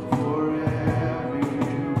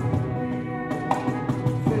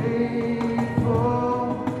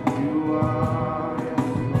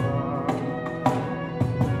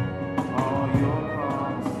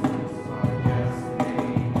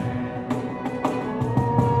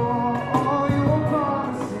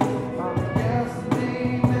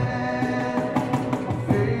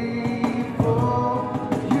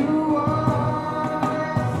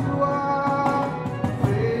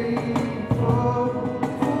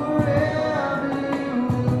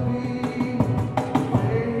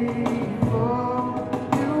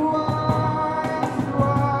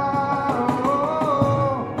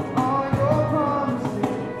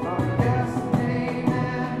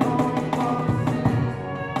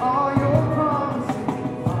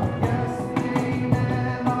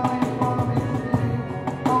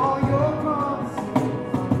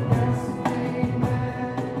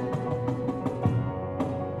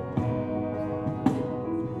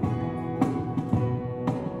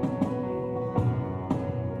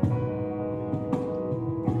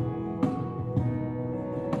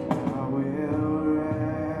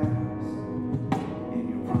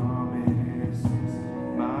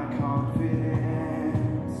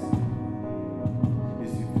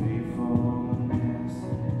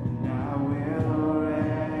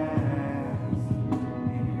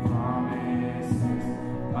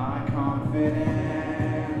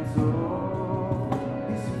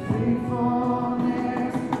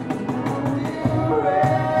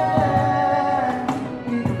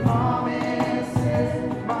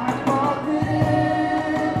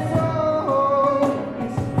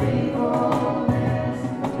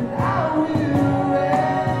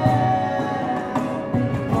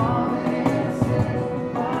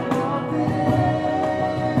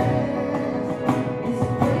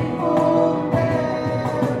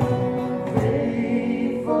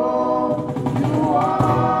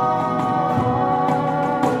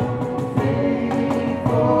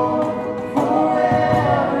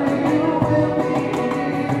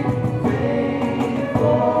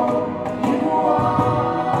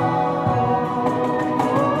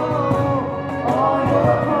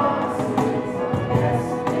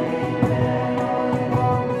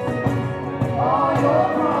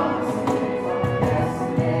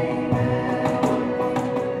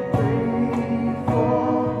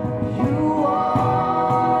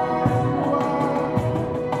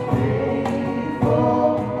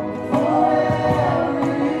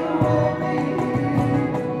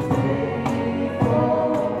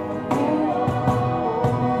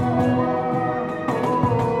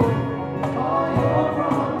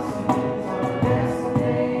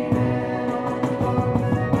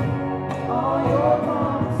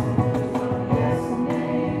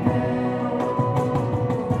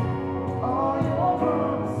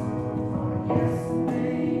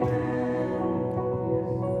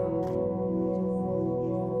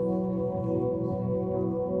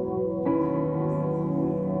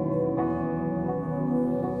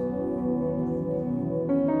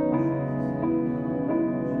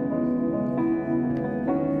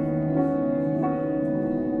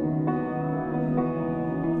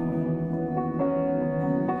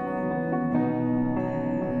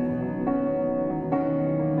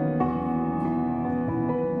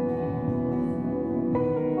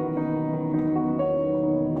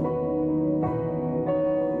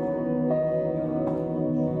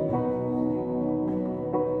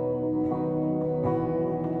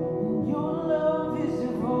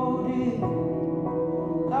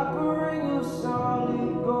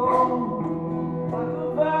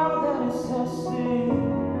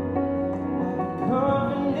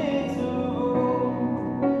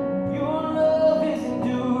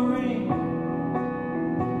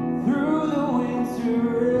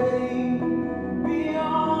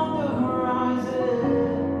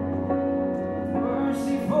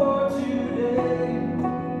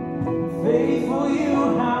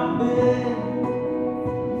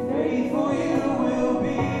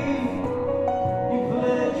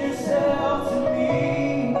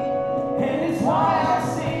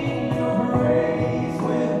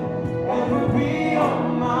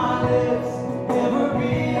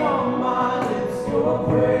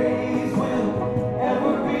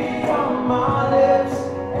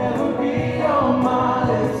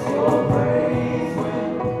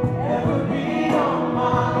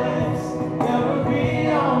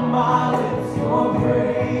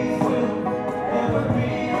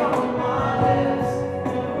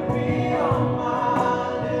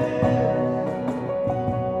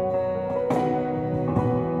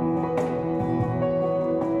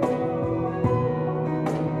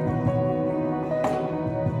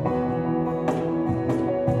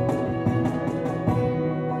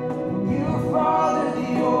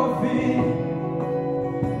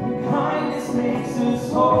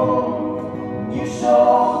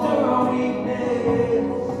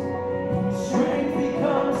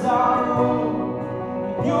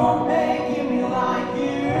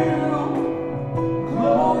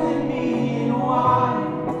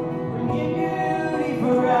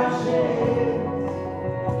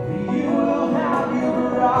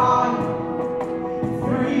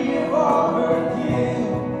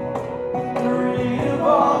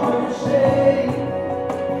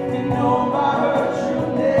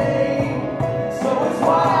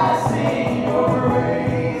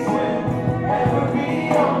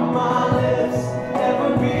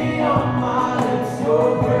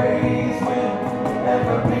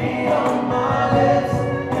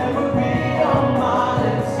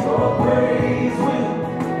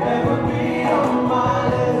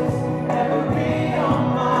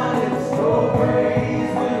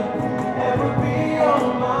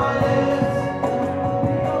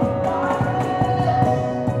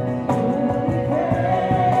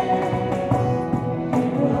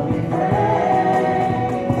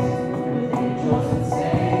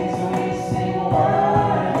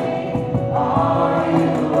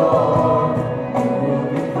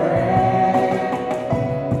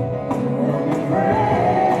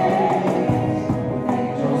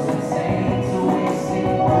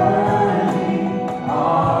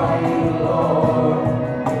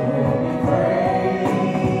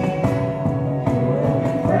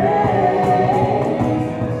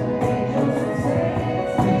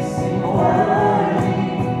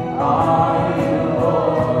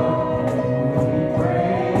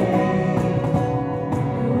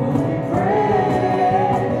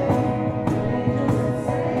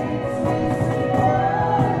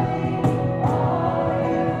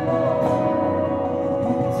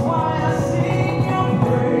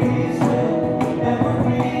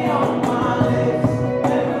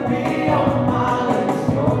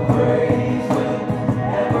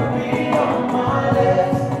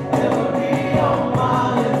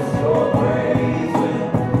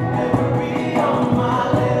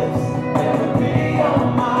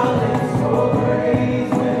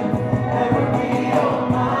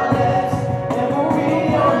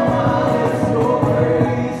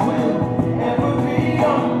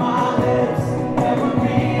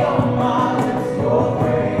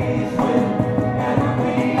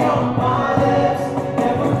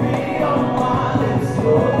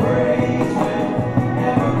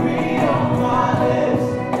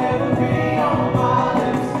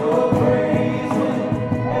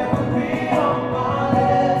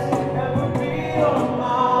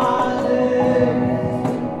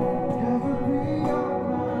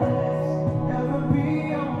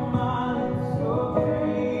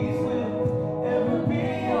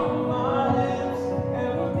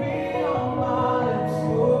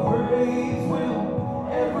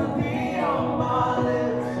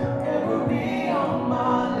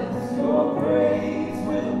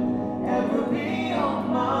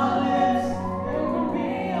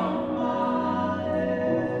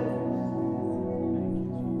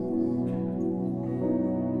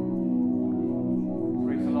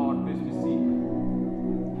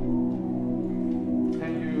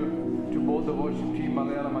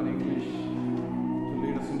 Malayalam and English to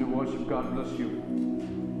lead us into worship. God bless you.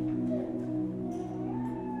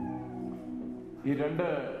 ഈ രണ്ട്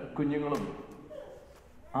കുഞ്ഞുങ്ങളും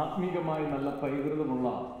ആത്മീകമായി നല്ല പൈതൃകമുള്ള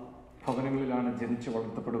ഭവനങ്ങളിലാണ് ജനിച്ചു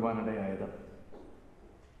വളർത്തപ്പെടുവാനിടയായത്.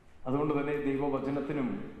 അതുകൊണ്ട് തന്നെ ദൈവവചനത്തിനും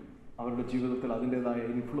അവരുടെ ജീവിതത്തിൽ അതിൻ്റെതായ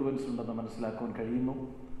ഇൻഫ്ലുവൻസ് ഉണ്ടെന്ന് മനസ്സിലാക്കുവാൻ കഴിയുന്നു.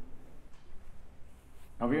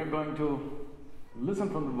 Now we are going to listen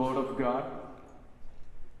from the Word of God.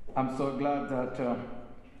 I'm so glad that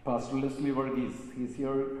Pastor Leslie Varghese, he's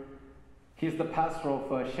here. He's the pastor of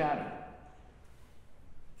Sharon.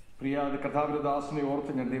 പ്രിയ കർത്താവിന്റെ ദാസനെ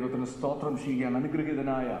ഓർത്ത് ഞാൻ ദൈവത്തിന് സ്തോത്രം ചെയ്യുകയാണ്.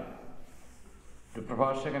 അനുഗ്രഹീതനായ ഒരു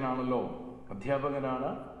പ്രഭാഷകനാണല്ലോ, അധ്യാപകനാണ്,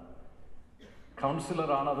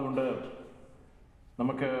 കൗൺസിലറാണ്. അതുകൊണ്ട്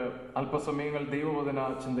നമുക്ക് അല്പസമയങ്ങൾ ദൈവവചന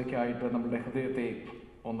ചിന്തയ്ക്കായിട്ട് നമ്മുടെ ഹൃദയത്തെ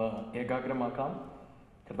ഒന്ന് ഏകാഗ്രമാക്കാം.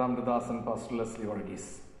 കർത്താവിന്റെ ദാസൻ pastor Leslie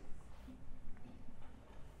Varghese.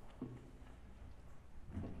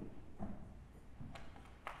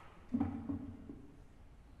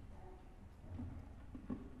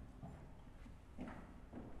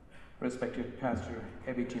 Respected Pastor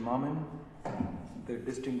A.B.T. Maman, the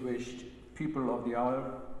distinguished people of the hour,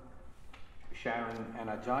 Sharon and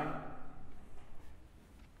Ajay,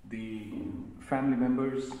 the family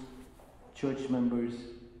members, church members,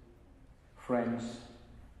 friends,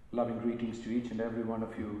 loving greetings to each and every one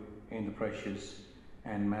of you in the precious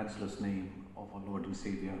and matchless name of our Lord and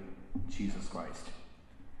Savior, Jesus Christ.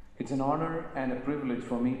 It's an honor and a privilege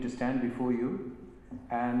for me to stand before you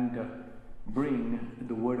and bring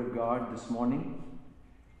the Word of God this morning.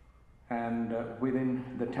 And within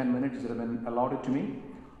the 10 minutes that have been allotted to me,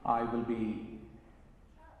 I will be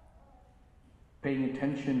paying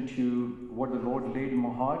attention to what the Lord laid in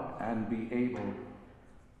my heart and be able,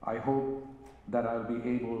 I hope that I'll be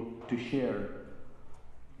able to share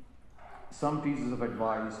some pieces of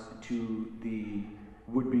advice to the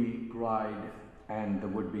would-be bride and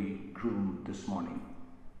the would-be groom this morning.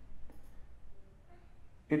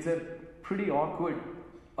 It's a pretty awkward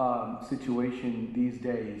situation these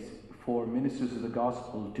days for ministers of the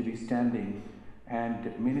gospel to be standing and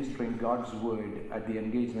ministering God's word at the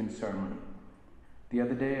engagement ceremony. The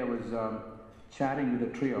other day I was chatting with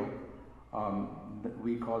a trio.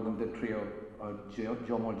 We call them the trio,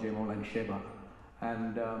 Jomol, Jemol and Sheba.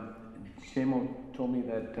 And Shemol told me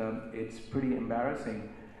that it's pretty embarrassing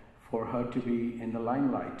for her to be in the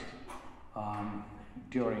limelight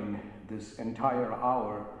during this entire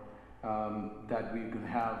hour that we could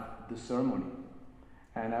have the ceremony.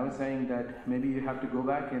 And I was saying that maybe you have to go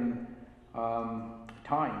back in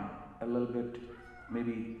time a little bit,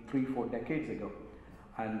 maybe 3-4 decades ago.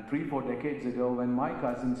 And 3-4 decades ago, when my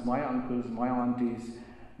cousins, my uncles, my aunties,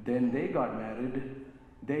 then they got married,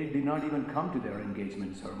 they did not even come to their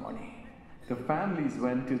engagement ceremony. The families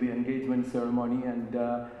went to the engagement ceremony and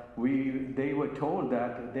they were told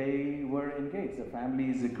that they were engaged. The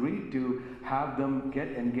families agreed to have them get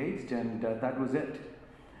engaged and that was it.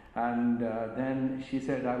 And then she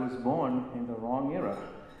said, I was born in the wrong era.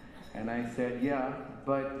 And I said, yeah,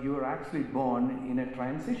 but you were actually born in a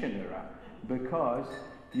transition era because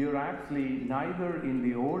you're actually neither in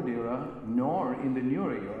the old era nor in the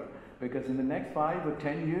newer era, because in the next 5 or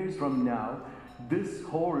 10 years from now, this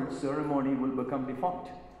whole ceremony will become defunct.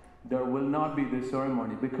 There will not be this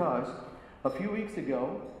ceremony because a few weeks ago,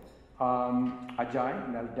 Ajay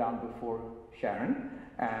knelt down before Sharon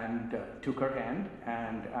and took her hand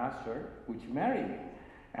and asked her, would you marry me?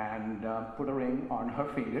 And put a ring on her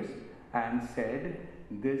fingers and said,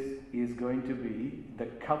 this is going to be the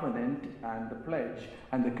covenant and the pledge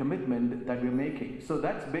and the commitment that we're making. So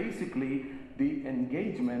that's basically the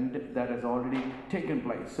engagement that has already taken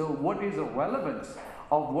place. So what is the relevance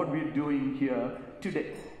of what we're doing here today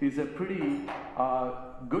is a pretty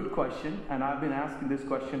good question, and I've been asking this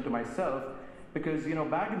question to myself because, you know,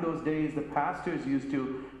 back in those days, the pastors used to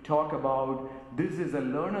talk about this is a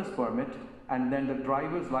learner's permit and then the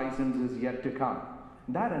driver's license is yet to come.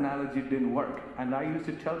 That analogy didn't work, and I used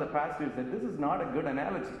to tell the pastors that this is not a good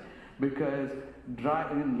analogy because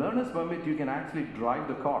in learner's permit you can actually drive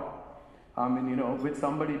the car. I mean, you know, with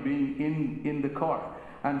somebody being in the car.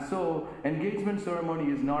 And so engagement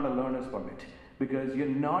ceremony is not a learner's permit because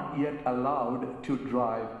you're not yet allowed to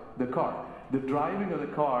drive the car. The driving of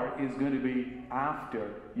the car is going to be after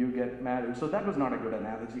you get married. So that was not a good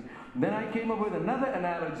analogy. Then I came up with another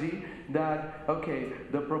analogy that, okay,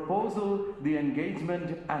 the proposal, the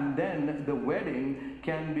engagement, and then the wedding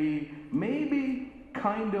can be maybe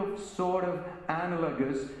kind of sort of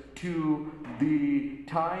analogous to the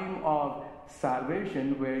time of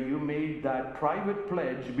salvation where you made that private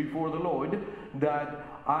pledge before the Lord that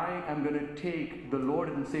I am going to take the Lord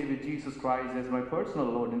and Savior Jesus Christ as my personal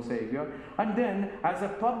Lord and Savior. And then as a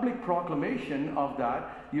public proclamation of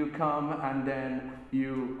that, you come and then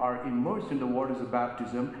you are immersed in the waters of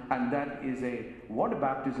baptism, and that is a water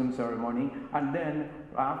baptism ceremony. And then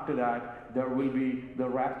after that, there will be the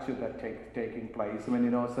rapture that taking place.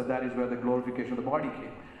 So that is where the glorification of the body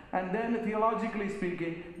came. And then theologically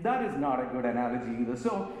speaking, that is not a good analogy either.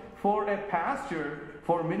 So for a pastor,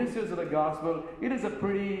 for ministers of the gospel, it is a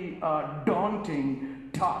pretty daunting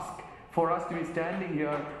task for us to be standing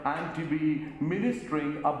here and to be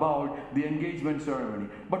ministering about the engagement ceremony.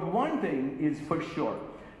 But one thing is for sure.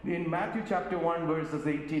 In Matthew chapter 1, verses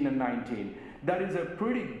 18 and 19, that is a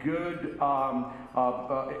pretty good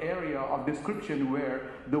area of description where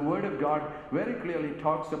the Word of God very clearly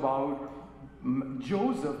talks about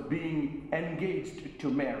Joseph being engaged to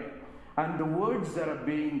Mary. And the words that are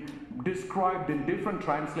being described in different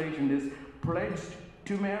translations is pledged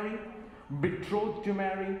to Mary, betrothed to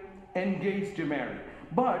Mary, engaged to Mary.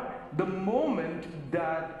 But the moment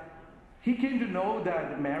that he came to know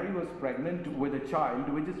that Mary was pregnant with a child,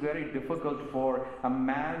 which is very difficult for a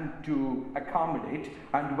man to accommodate,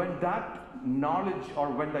 and when that knowledge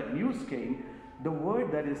or when that news came, the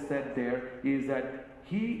word that is said there is that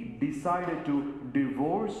he decided to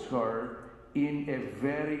divorce her in a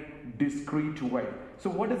very discreet way. So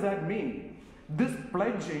what does that mean? This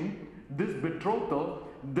pledging, this betrothal,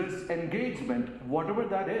 this engagement, whatever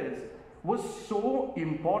that is, was so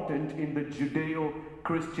important in the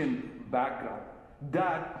Judeo-Christian background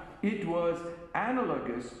that it was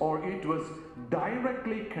analogous, or it was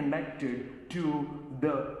directly connected to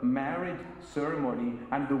the marriage ceremony,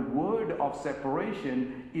 and the word of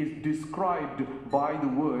separation is described by the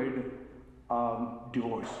word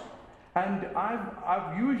divorce. And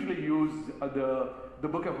I've usually used the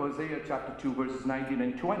book of Hosea chapter 2 verses 19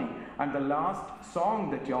 and 20, and the last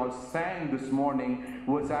song that y'all sang this morning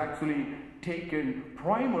was actually taken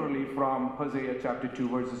primarily from Hosea chapter 2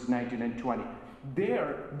 verses 19 and 20.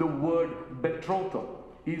 There the word betrothal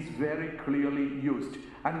is very clearly used,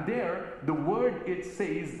 and there the word, it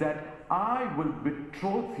says that I will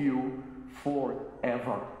betroth you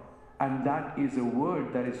forever. And that is a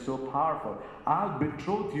word that is so powerful. I'll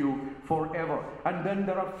betroth you forever. And then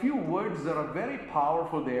there are a few words that are very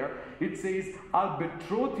powerful there. It says, I'll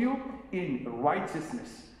betroth you in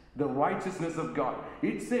righteousness, the righteousness of God.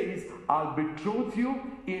 It says, I'll betroth you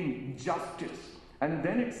in justice. And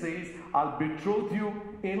then it says, I'll betroth you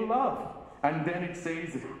in love. And then it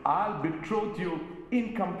says, I'll betroth you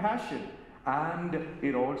in compassion. And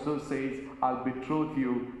it also says, I'll betroth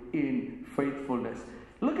you in faithfulness.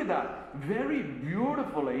 Look at that very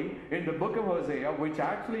beautifully in the book of Hosea, which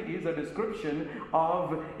actually is a description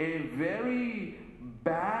of a very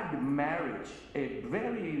bad marriage, a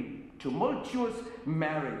very tumultuous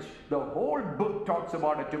marriage. The whole book talks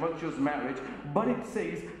about a tumultuous marriage, but it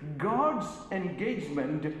says God's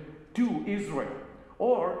engagement to Israel,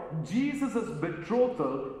 or Jesus'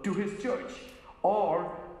 betrothal to his church,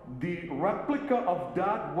 or the replica of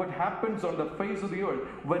that what happens on the face of the earth.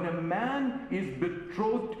 When a man is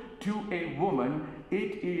betrothed to a woman,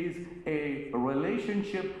 it is a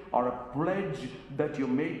relationship or a pledge that you're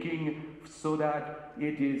making so that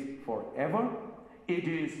it is forever, it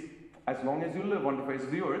is as long as you live on the face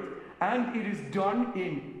of the earth, and it is done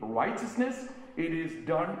in righteousness, it is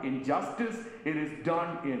done in justice, it is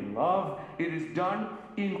done in love, it is done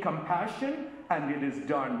in compassion, and it is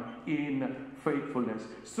done in faithfulness.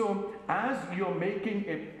 So as you're making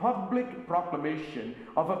a public proclamation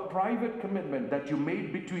of a private commitment that you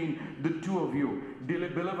made between the two of you, dearly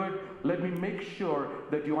beloved, let me make sure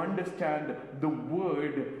that you understand the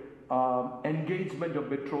word engagement or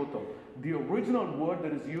betrothal. The original word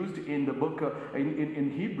that is used in the book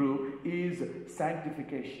in Hebrew is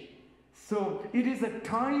sanctification. So it is a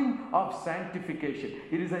time of sanctification.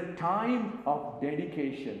 It is a time of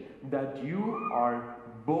dedication that you are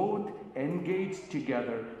both engaged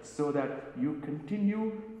together so that you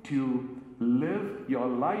continue to live your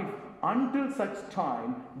life until such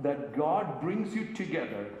time that God brings you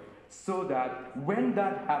together, so that when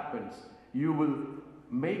that happens, you will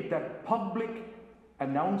make that public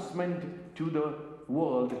announcement to the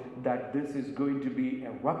world that this is going to be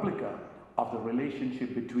a replica of the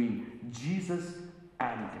relationship between Jesus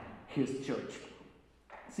and his church.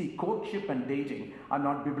 See, courtship and dating are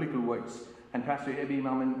not biblical words. And Pastor Ebi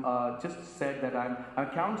Maman just said that I'm a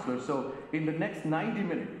counselor. So in the next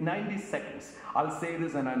 90 seconds, I'll say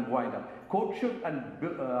this and I'll wind up. Courtship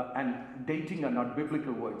and dating are not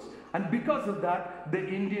biblical words. And because of that, the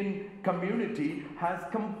Indian community has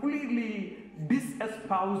completely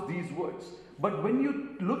disespouse these words. But when you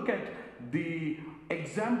look at the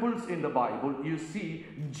examples in the Bible, you see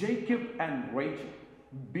Jacob and Rachel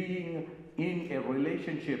being in a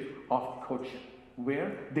relationship of courtship, where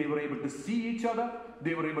they were able to see each other,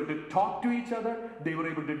 they were able to talk to each other, they were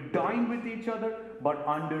able to dine with each other, but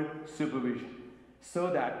under supervision. So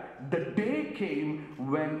that the day came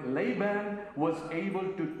when Laban was able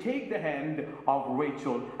to take the hand of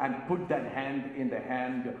Rachel and put that hand in the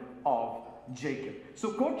hand of Jacob.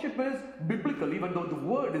 So courtship is biblical, even though the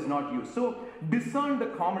word is not used. So discern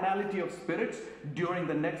the commonality of spirits during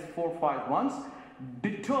the next 4 or 5 months.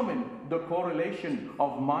 Determine the correlation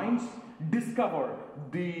of minds. Discover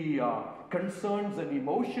the concerns and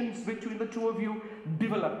emotions between the two of you.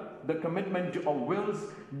 Develop the commitment of wills,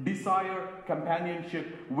 desire, companionship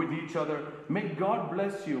with each other. May God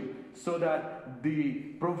bless you so that the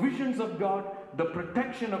provisions of God, the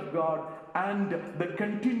protection of God, and the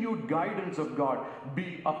continued guidance of God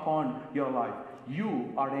be upon your life.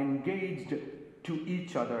 You are engaged to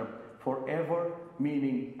each other forever,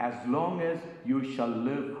 meaning as long as you shall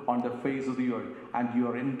live on the face of the earth. And you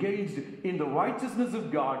are engaged in the righteousness of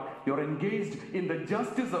God, you're engaged in the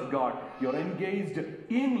justice of God, you're engaged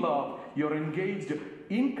in love, you're engaged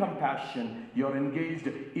in compassion, you're engaged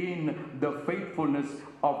in the faithfulness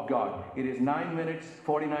of God. It is 9 minutes,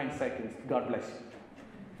 49 seconds. God bless you.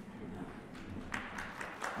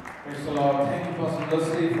 Praise the Lord. Thank you, Pastor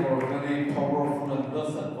Leslie, for a very powerful and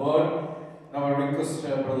blessed word. Now I request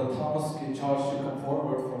Brother Thomas K. George to come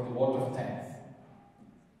forward for the word of thanks.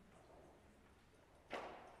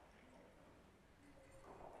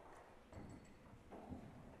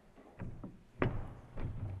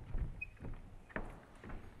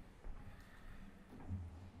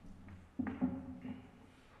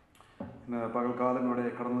 പകൽക്കാലം ഇവിടെ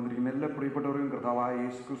കടന്നു വന്നിരിക്കുന്ന എല്ലാ പ്രിയപ്പെട്ടവരും കർത്താവായ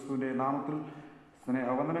യേശു ക്രിസ്തുവിൻ്റെ നാമത്തിൽ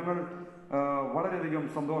സ്നേഹവന്ദനങ്ങൾ. വളരെയധികം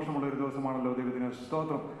സന്തോഷമുള്ള ഒരു ദിവസമാണല്ലോ. ദൈവത്തിന്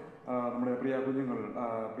സ്തോത്രം. നമ്മുടെ പ്രിയ കുഞ്ഞുങ്ങൾ,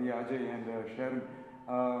 പ്രിയ അജയ് ആൻഡ് ഷെറിൻ,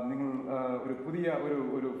 നിങ്ങൾ ഒരു പുതിയ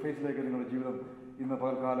ഒരു ഫേസിലേക്ക് നിങ്ങളുടെ ജീവിതം ഇന്ന്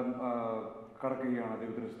പകൽക്കാലം കടക്കുകയാണ്.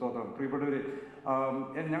 ദൈവത്തിന് സ്തോത്രം. പ്രിയപ്പെട്ടവരെ,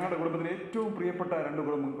 ഞങ്ങളുടെ കുടുംബത്തിന് ഏറ്റവും പ്രിയപ്പെട്ട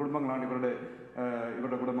 2 കുടുംബങ്ങളാണ് ഇവരുടെ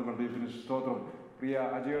കുടുംബങ്ങൾ. ദൈവത്തിന് സ്തോത്രം. പ്രിയ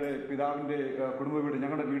അജയുടെ പിതാവിൻ്റെ കുടുംബ വീട്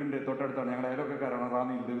ഞങ്ങളുടെ വീടിൻ്റെ തൊട്ടടുത്താണ്. ഞങ്ങളുടെ അയൽവക്കക്കാരാണ്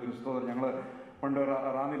റാന്നിയിൽ. ദൈവത്തിന് സ്തോത്രം. ഞങ്ങൾ പണ്ട്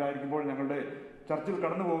റാന്നിയിലായിരിക്കുമ്പോൾ ഞങ്ങളുടെ ചർച്ചിൽ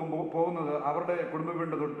കടന്നു പോകുന്നത് അവരുടെ കുടുംബ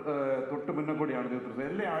വീടിൻ്റെ തൊട്ട് മുന്നേ കൂടിയാണ്.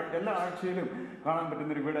 ദൈവത്തിന് എല്ലാ ആഴ്ചയിലും കാണാൻ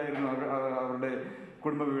പറ്റുന്നൊരു വീടായിരുന്നു അവരുടെ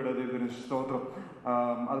കുടുംബ വീട്. ദൈവത്തിന് സ്തോത്രം.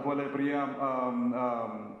 അതുപോലെ പ്രിയ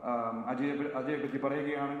അജയെ പറ്റി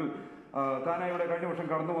പറയുകയാണെങ്കിൽ, താൻ ഇവിടെ കഴിഞ്ഞ വർഷം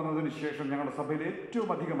കടന്നു വന്നതിന് ശേഷം ഞങ്ങളുടെ സഭയിൽ ഏറ്റവും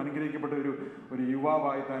അധികം അനുഗ്രഹിക്കപ്പെട്ട ഒരു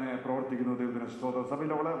യുവാവായി താൻ പ്രവർത്തിക്കുന്നു. ദൈവത്തിന് സ്തോത്രം.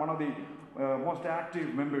 സഭയിലെ one of the most active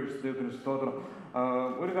members. ദൈവത്തിന് സ്തോത്രം.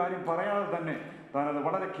 ഒരു കാര്യം പറയാതെ തന്നെ താനത്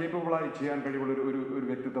വളരെ കേപ്പബിളായി ചെയ്യാൻ കഴിവുള്ള ഒരു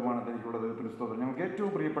വ്യക്തിത്വമാണ് തനിക്കുള്ളത്. ദൈവത്തിന് സ്തോത്രം. ഞങ്ങൾക്ക്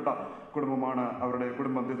ഏറ്റവും പ്രിയപ്പെട്ട കുടുംബമാണ് അവരുടെ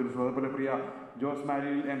കുടുംബം. ദൈവത്തിന് സ്തോത്രം. അതുപോലെ പ്രിയ ജോസ്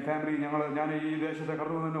മാരി ആൻഡ് ഫാമിലി, ഞാൻ ഈ ദേശത്തെ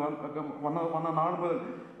കടന്നു വന്ന നാൾ മുതൽ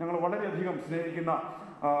ഞങ്ങൾ വളരെയധികം സ്നേഹിക്കുന്ന,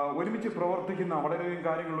 ഒരുമിച്ച് പ്രവർത്തിക്കുന്ന, വളരെയധികം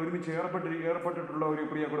കാര്യങ്ങൾ ഒരുമിച്ച് ഏർപ്പെട്ടിട്ടുള്ള ഒരു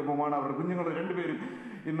പ്രിയ കുടുംബമാണ്. അവരുടെ കുഞ്ഞുങ്ങൾ 2 പേരും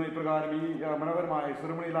ഇന്ന് ഇപ്രകാരം ഈ മനോഹരമായ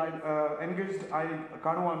സെറിമണിയിലായി എൻഗേജ്ഡ് ആയി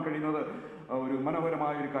കാണുവാൻ കഴിയുന്നത് ഒരു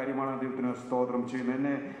മനോഹരമായ ഒരു കാര്യമാണ്. ദൈവത്തിന് സ്തോത്രം ചെയ്യുന്നത്.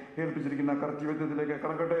 എന്നെ ഏൽപ്പിച്ചിരിക്കുന്ന കർത്തവ്യത്തിലേക്ക്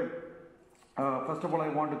കടക്കട്ടെ. First of all, I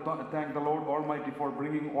want to thank the Lord Almighty for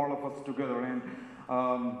bringing all of us together and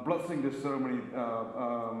blessing this ceremony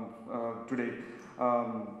today.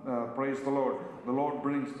 Praise the Lord. The Lord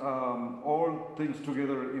brings all things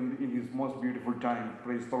together in His most beautiful time.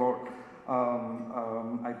 Praise the Lord.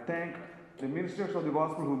 I thank the ministers of the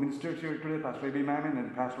gospel who ministered here today, Pastor A.B. Mammon and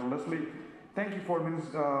Pastor Leslie. Thank you for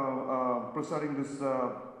presiding this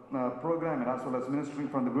program and as well as ministering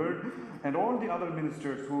from the word, and all the other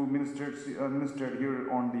ministers who ministered here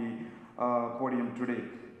on the podium today.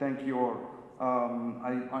 Thank you all.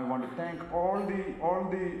 I want to thank all the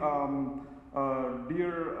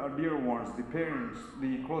dear ones, the parents,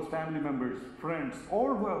 the close family members, friends,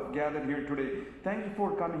 all who have gathered here today. Thank you for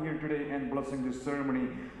coming here today and blessing this ceremony.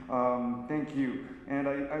 Thank you. And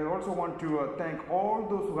I also want to thank all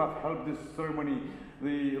those who have helped this ceremony,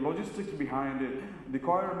 the logistics behind it, the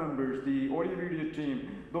choir members, the audio video team,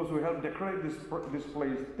 those who helped decorate this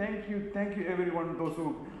place. Thank you everyone, those who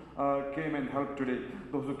came and helped today,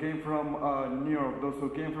 those who came from New York, those who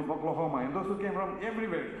came from Oklahoma, and those who came from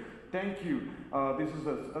everywhere. Thank you. This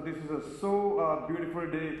is a so beautiful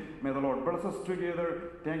day. May the Lord bless us together.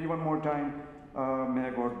 Thank you one more time. May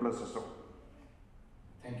God bless us all.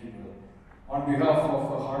 Thank you, brother. On behalf of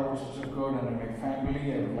Harvard Church of God and my family,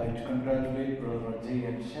 I would like to congratulate Brother Ajay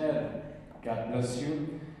and Sharon. God bless you.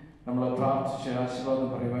 നമ്മൾ പ്രാർത്ഥിച്ച് ആശീർവാദം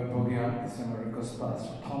പറയുവാൻ പോകുകയാണ്. Request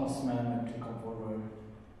Pastor Thomas Mann to come forward.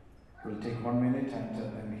 He will take 1 minute and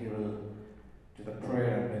then he will do the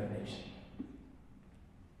prayer and benediction.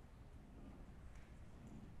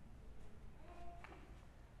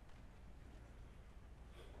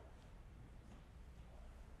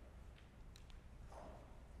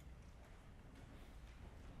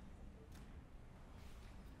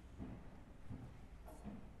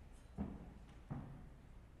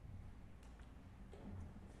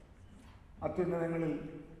 അത്യുന്നതങ്ങളിൽ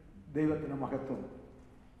ദൈവത്തിന് മഹത്വം.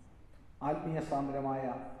 ആത്മീയ സാന്ദ്രമായ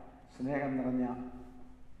സ്നേഹം നിറഞ്ഞ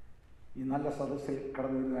ഈ നല്ല സദസ്സിൽ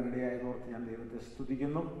കടന്നു വരുവാനിടയായതോർത്ത് ഞാൻ ദൈവത്തെ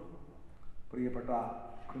സ്തുതിക്കുന്നു. പ്രിയപ്പെട്ട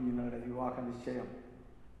കുഞ്ഞുങ്ങളുടെ വിവാഹ നിശ്ചയം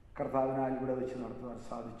കർത്താവിനാൽ ഇവിടെ വെച്ച് നടത്തുവാൻ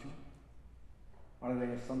സാധിച്ചു. വളരെ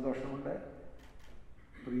സന്തോഷമുണ്ട്.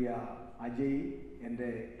 പ്രിയ അജയ് എൻ്റെ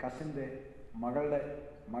കസിൻ്റെ മകളുടെ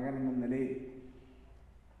മകൻ എന്ന നിലയിൽ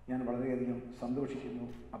ഞാൻ വളരെയധികം സന്തോഷിക്കുന്നു,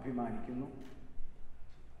 അഭിമാനിക്കുന്നു.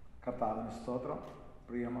 കർത്താവിന് സ്തോത്രം.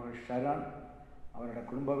 പ്രിയ മകൾ ഷരോൺ അവരുടെ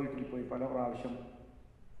കുടുംബ വീട്ടിൽ പോയി പല പ്രാവശ്യം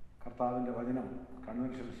കർത്താവിൻ്റെ വചനം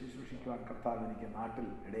കൺവെൻഷനിൽ ശുശ്രൂഷിക്കുവാൻ കർത്താവ് എനിക്ക് നാട്ടിൽ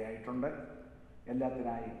ഇടയായിട്ടുണ്ട്.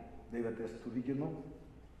 എല്ലാത്തിനായി ദൈവത്തെ സ്തുതിക്കുന്നു.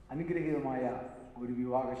 അനുഗ്രഹീതമായ ഒരു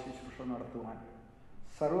വിവാഹ ശുശ്രൂഷ നടത്തുവാൻ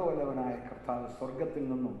സർവ്വവല്ലഭനായ കർത്താവ് സ്വർഗത്തിൽ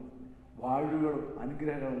നിന്നും വാഴ്വുകളും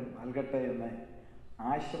അനുഗ്രഹങ്ങളും നൽകട്ടെ എന്ന്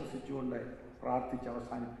ആശംസിച്ചുകൊണ്ട് പ്രാർത്ഥിച്ച്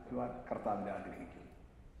അവസാനിപ്പിക്കുവാൻ കർത്താവിൽ ആഗ്രഹിക്കുന്നു.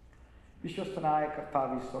 വിശ്വസ്തനായ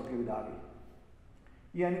കർത്താവ് സ്വർഗപിതാവേ,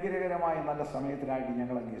 ഈ അനുഗ്രഹകരമായ നല്ല സമയത്തിനായിട്ട്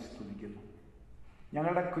ഞങ്ങൾ അങ്ങേ സ്തുതിക്കുന്നു.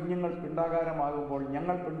 ഞങ്ങളുടെ കുഞ്ഞുങ്ങൾ പിണ്ടാകാരമാകുമ്പോൾ,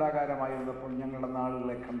 ഞങ്ങൾ പിണ്ടാകാരമായിരുന്നപ്പോൾ ഞങ്ങളുടെ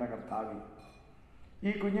നാളുകളെ കണ്ട കർത്താവേ,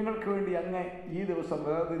 ഈ കുഞ്ഞുങ്ങൾക്ക് വേണ്ടി അങ്ങ് ഈ ദിവസം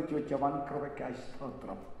വേർതിരിച്ചു വെച്ച വൻകൃപയ്ക്കായി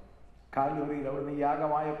സ്തോത്രം. കാൽവരിയിൽ അവിടുന്ന്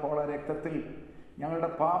യാഗമായപ്പോൾ ആ രക്തത്തിൽ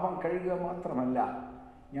ഞങ്ങളുടെ പാപം കഴുകുക മാത്രമല്ല,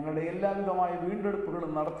 ഞങ്ങളുടെ എല്ലാവിധമായ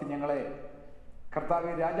വീണ്ടെടുപ്പുകളും നടത്തി ഞങ്ങളെ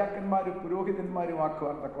കർത്താവെ രാജാക്കന്മാരും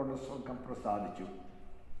പുരോഹിതന്മാരുമാക്കുവാൻ തക്കൊണ്ട് സ്വർഗം പ്രസാദിച്ചു.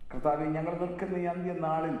 കർത്താവെ, ഞങ്ങൾ നിൽക്കുന്ന ഈ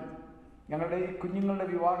അന്ത്യനാളിൽ ഞങ്ങളുടെ ഈ കുഞ്ഞുങ്ങളുടെ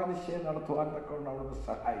വിവാഹ നിശ്ചയം നടത്തുവാൻ തക്കൊണ്ട് അവിടുന്ന്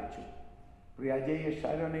സഹായിച്ചു. പ്രിയ അജയ്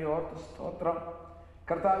ഷാരോനെ ഓർത്ത് സ്തോത്രം.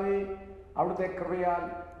 കർത്താവെ, അവിടുത്തെ കൃപയാൽ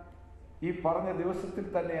ഈ പറഞ്ഞ ദിവസത്തിൽ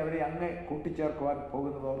തന്നെ അവരെ അങ്ങ് കൂട്ടിച്ചേർക്കുവാൻ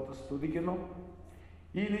പോകുന്നത് ഓർത്ത് സ്തുതിക്കുന്നു.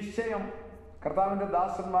 ഈ നിശ്ചയം കർത്താവിൻ്റെ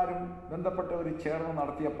ദാസന്മാരും ബന്ധപ്പെട്ടവരും ചേർന്ന്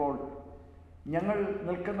നടത്തിയപ്പോൾ ഞങ്ങൾ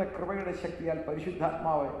നിൽക്കുന്ന കൃപയുടെ ശക്തിയാൽ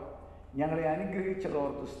പരിശുദ്ധാത്മാവ് ഞങ്ങളെ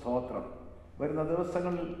അനുഗ്രഹിച്ചതോർത്ത് സ്തോത്രം. വരുന്ന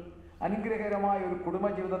ദിവസങ്ങളിൽ അനുഗ്രഹകരമായ ഒരു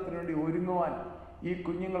കുടുംബജീവിതത്തിന് വേണ്ടി ഒരുങ്ങുവാൻ ഈ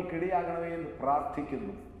കുഞ്ഞുങ്ങൾക്കിടയാകണമേ എന്ന്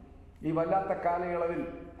പ്രാർത്ഥിക്കുന്നു. ഈ വല്ലാത്ത കാലയളവിൽ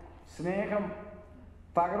സ്നേഹം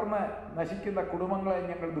തകർന്ന് നശിക്കുന്ന കുടുംബങ്ങളെ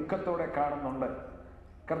ഞങ്ങൾ ദുഃഖത്തോടെ കാണുന്നുണ്ട്.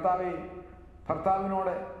 കർത്താവെ,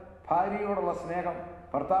 ഭർത്താവിനോട് ഭാര്യയോടുള്ള സ്നേഹം,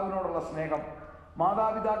 ഭർത്താവിനോടുള്ള സ്നേഹം,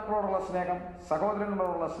 മാതാപിതാക്കളോടുള്ള സ്നേഹം,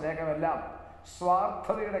 സഹോദരങ്ങളോടുള്ള സ്നേഹമെല്ലാം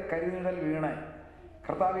സ്വാർത്ഥതയുടെ കരിനിഴൽ വീണ്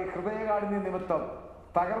കർത്താവെ ഹൃദയകാഠിന്യ നിമിത്തം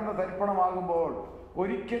തകർന്ന് തരിപ്പണമാകുമ്പോൾ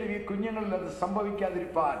ഒരിക്കലും ഈ കുഞ്ഞുങ്ങളിൽ അത്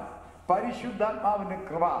സംഭവിക്കാതിരിപ്പാൻ പരിശുദ്ധാത്മാവിന്റെ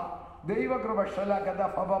കൃപ, ദൈവകൃപ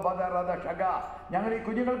ഞങ്ങൾ ഈ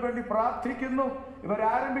കുഞ്ഞുങ്ങൾക്ക് വേണ്ടി പ്രാർത്ഥിക്കുന്നു.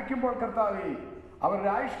 ഇവരാരംഭിക്കുമ്പോൾ കർത്താവേ, അവരുടെ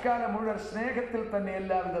ആയുഷ്കാലം മുഴുവൻ സ്നേഹത്തിൽ തന്നെ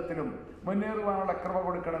എല്ലാവിധത്തിലും മുന്നേറുവാനുള്ള കൃപ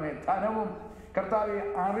കൊടുക്കണമേ. ധനവും കർത്താവെ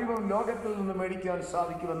അറിവും ലോകത്തിൽ നിന്ന് മേടിക്കാൻ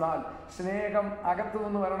സാധിക്കുമെന്നാൽ സ്നേഹം അകത്തു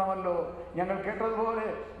നിന്ന് വരണമല്ലോ. ഞങ്ങൾ കേട്ടതുപോലെ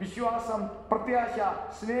വിശ്വാസം, പ്രത്യാശ,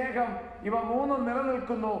 സ്നേഹം ഇവ മൂന്നും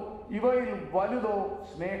നിലനിൽക്കുന്നു. ഇവയിൽ വലുതോ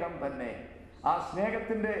സ്നേഹം തന്നെ. ആ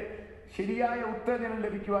സ്നേഹത്തിന്റെ ശരിയായ ഉത്തേജനം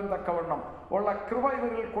ലഭിക്കുവാൻ തക്കവണ്ണം ഉള്ള കൃപ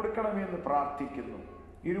ഇവരിൽ കൊടുക്കണമെന്ന് പ്രാർത്ഥിക്കുന്നു.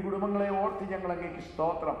 ഇരു കുടുംബങ്ങളെ ഓർത്തി ഞങ്ങൾ അങ്ങേക്ക്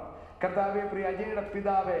സ്തോത്രം. കർത്താവെ, പ്രിയ അജയുടെ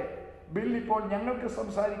പിതാവെ, ബിൽ ഇപ്പോൾ ഞങ്ങൾക്ക്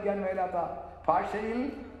സംസാരിക്കാൻ മേലാത്ത ഭാഷയിൽ,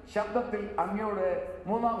 ശബ്ദത്തിൽ അങ്ങയോട്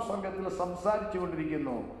മൂന്നാം സ്വർഗത്തിൽ സംസാരിച്ചു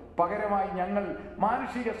കൊണ്ടിരിക്കുന്നു. പകരമായി ഞങ്ങൾ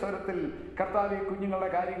മാനുഷിക സ്വരത്തിൽ കർത്താവെ കുഞ്ഞുങ്ങളുടെ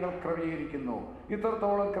കാര്യങ്ങൾ ക്രമീകരിക്കുന്നു.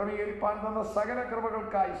 ഇത്രത്തോളം ക്രമീകരിപ്പാൻ തന്ന സകല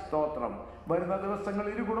കൃപകൾക്കായി സ്തോത്രം. വരുന്ന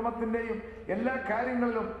ദിവസങ്ങളിൽ ഇരു കുടുംബത്തിൻ്റെയും എല്ലാ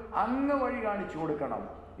കാര്യങ്ങളിലും അങ്ങ് വഴി കാണിച്ചു കൊടുക്കണം.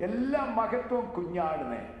 എല്ലാ മഹത്വവും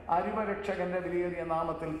കുഞ്ഞാടിനെ അരിമരക്ഷകന്റെ വിലയേറിയ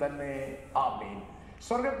നാമത്തിൽ തന്നെ ആമേൻ.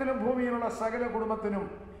 സ്വർഗത്തിലും ഭൂമിയിലുള്ള സകല കുടുംബത്തിനും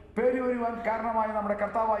പേര് വരുവാൻ കാരണമായ നമ്മുടെ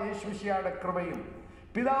കർത്താവായ യേശുമിശിഹായുടെ കൃപയും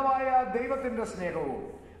പിതാവായ ദൈവത്തിന്റെ സ്നേഹവും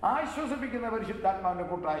ആശ്വസിപ്പിക്കുന്ന പരിശുദ്ധാത്മാവിന്റെ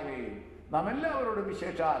കൂട്ടായ്മയും നാം എല്ലാവരോടും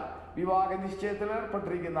വിശേഷാൽ വിവാഹ നിശ്ചയത്തിൽ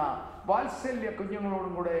ഏർപ്പെട്ടിരിക്കുന്ന വാത്സല്യ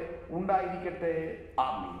കുഞ്ഞുങ്ങളോടും കൂടെ ഉണ്ടായിരിക്കട്ടെ.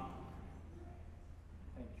 ആമീൻ.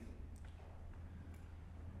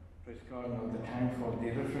 Praise God. Now the time for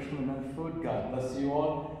the refreshment and food. God bless you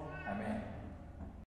all. Amen.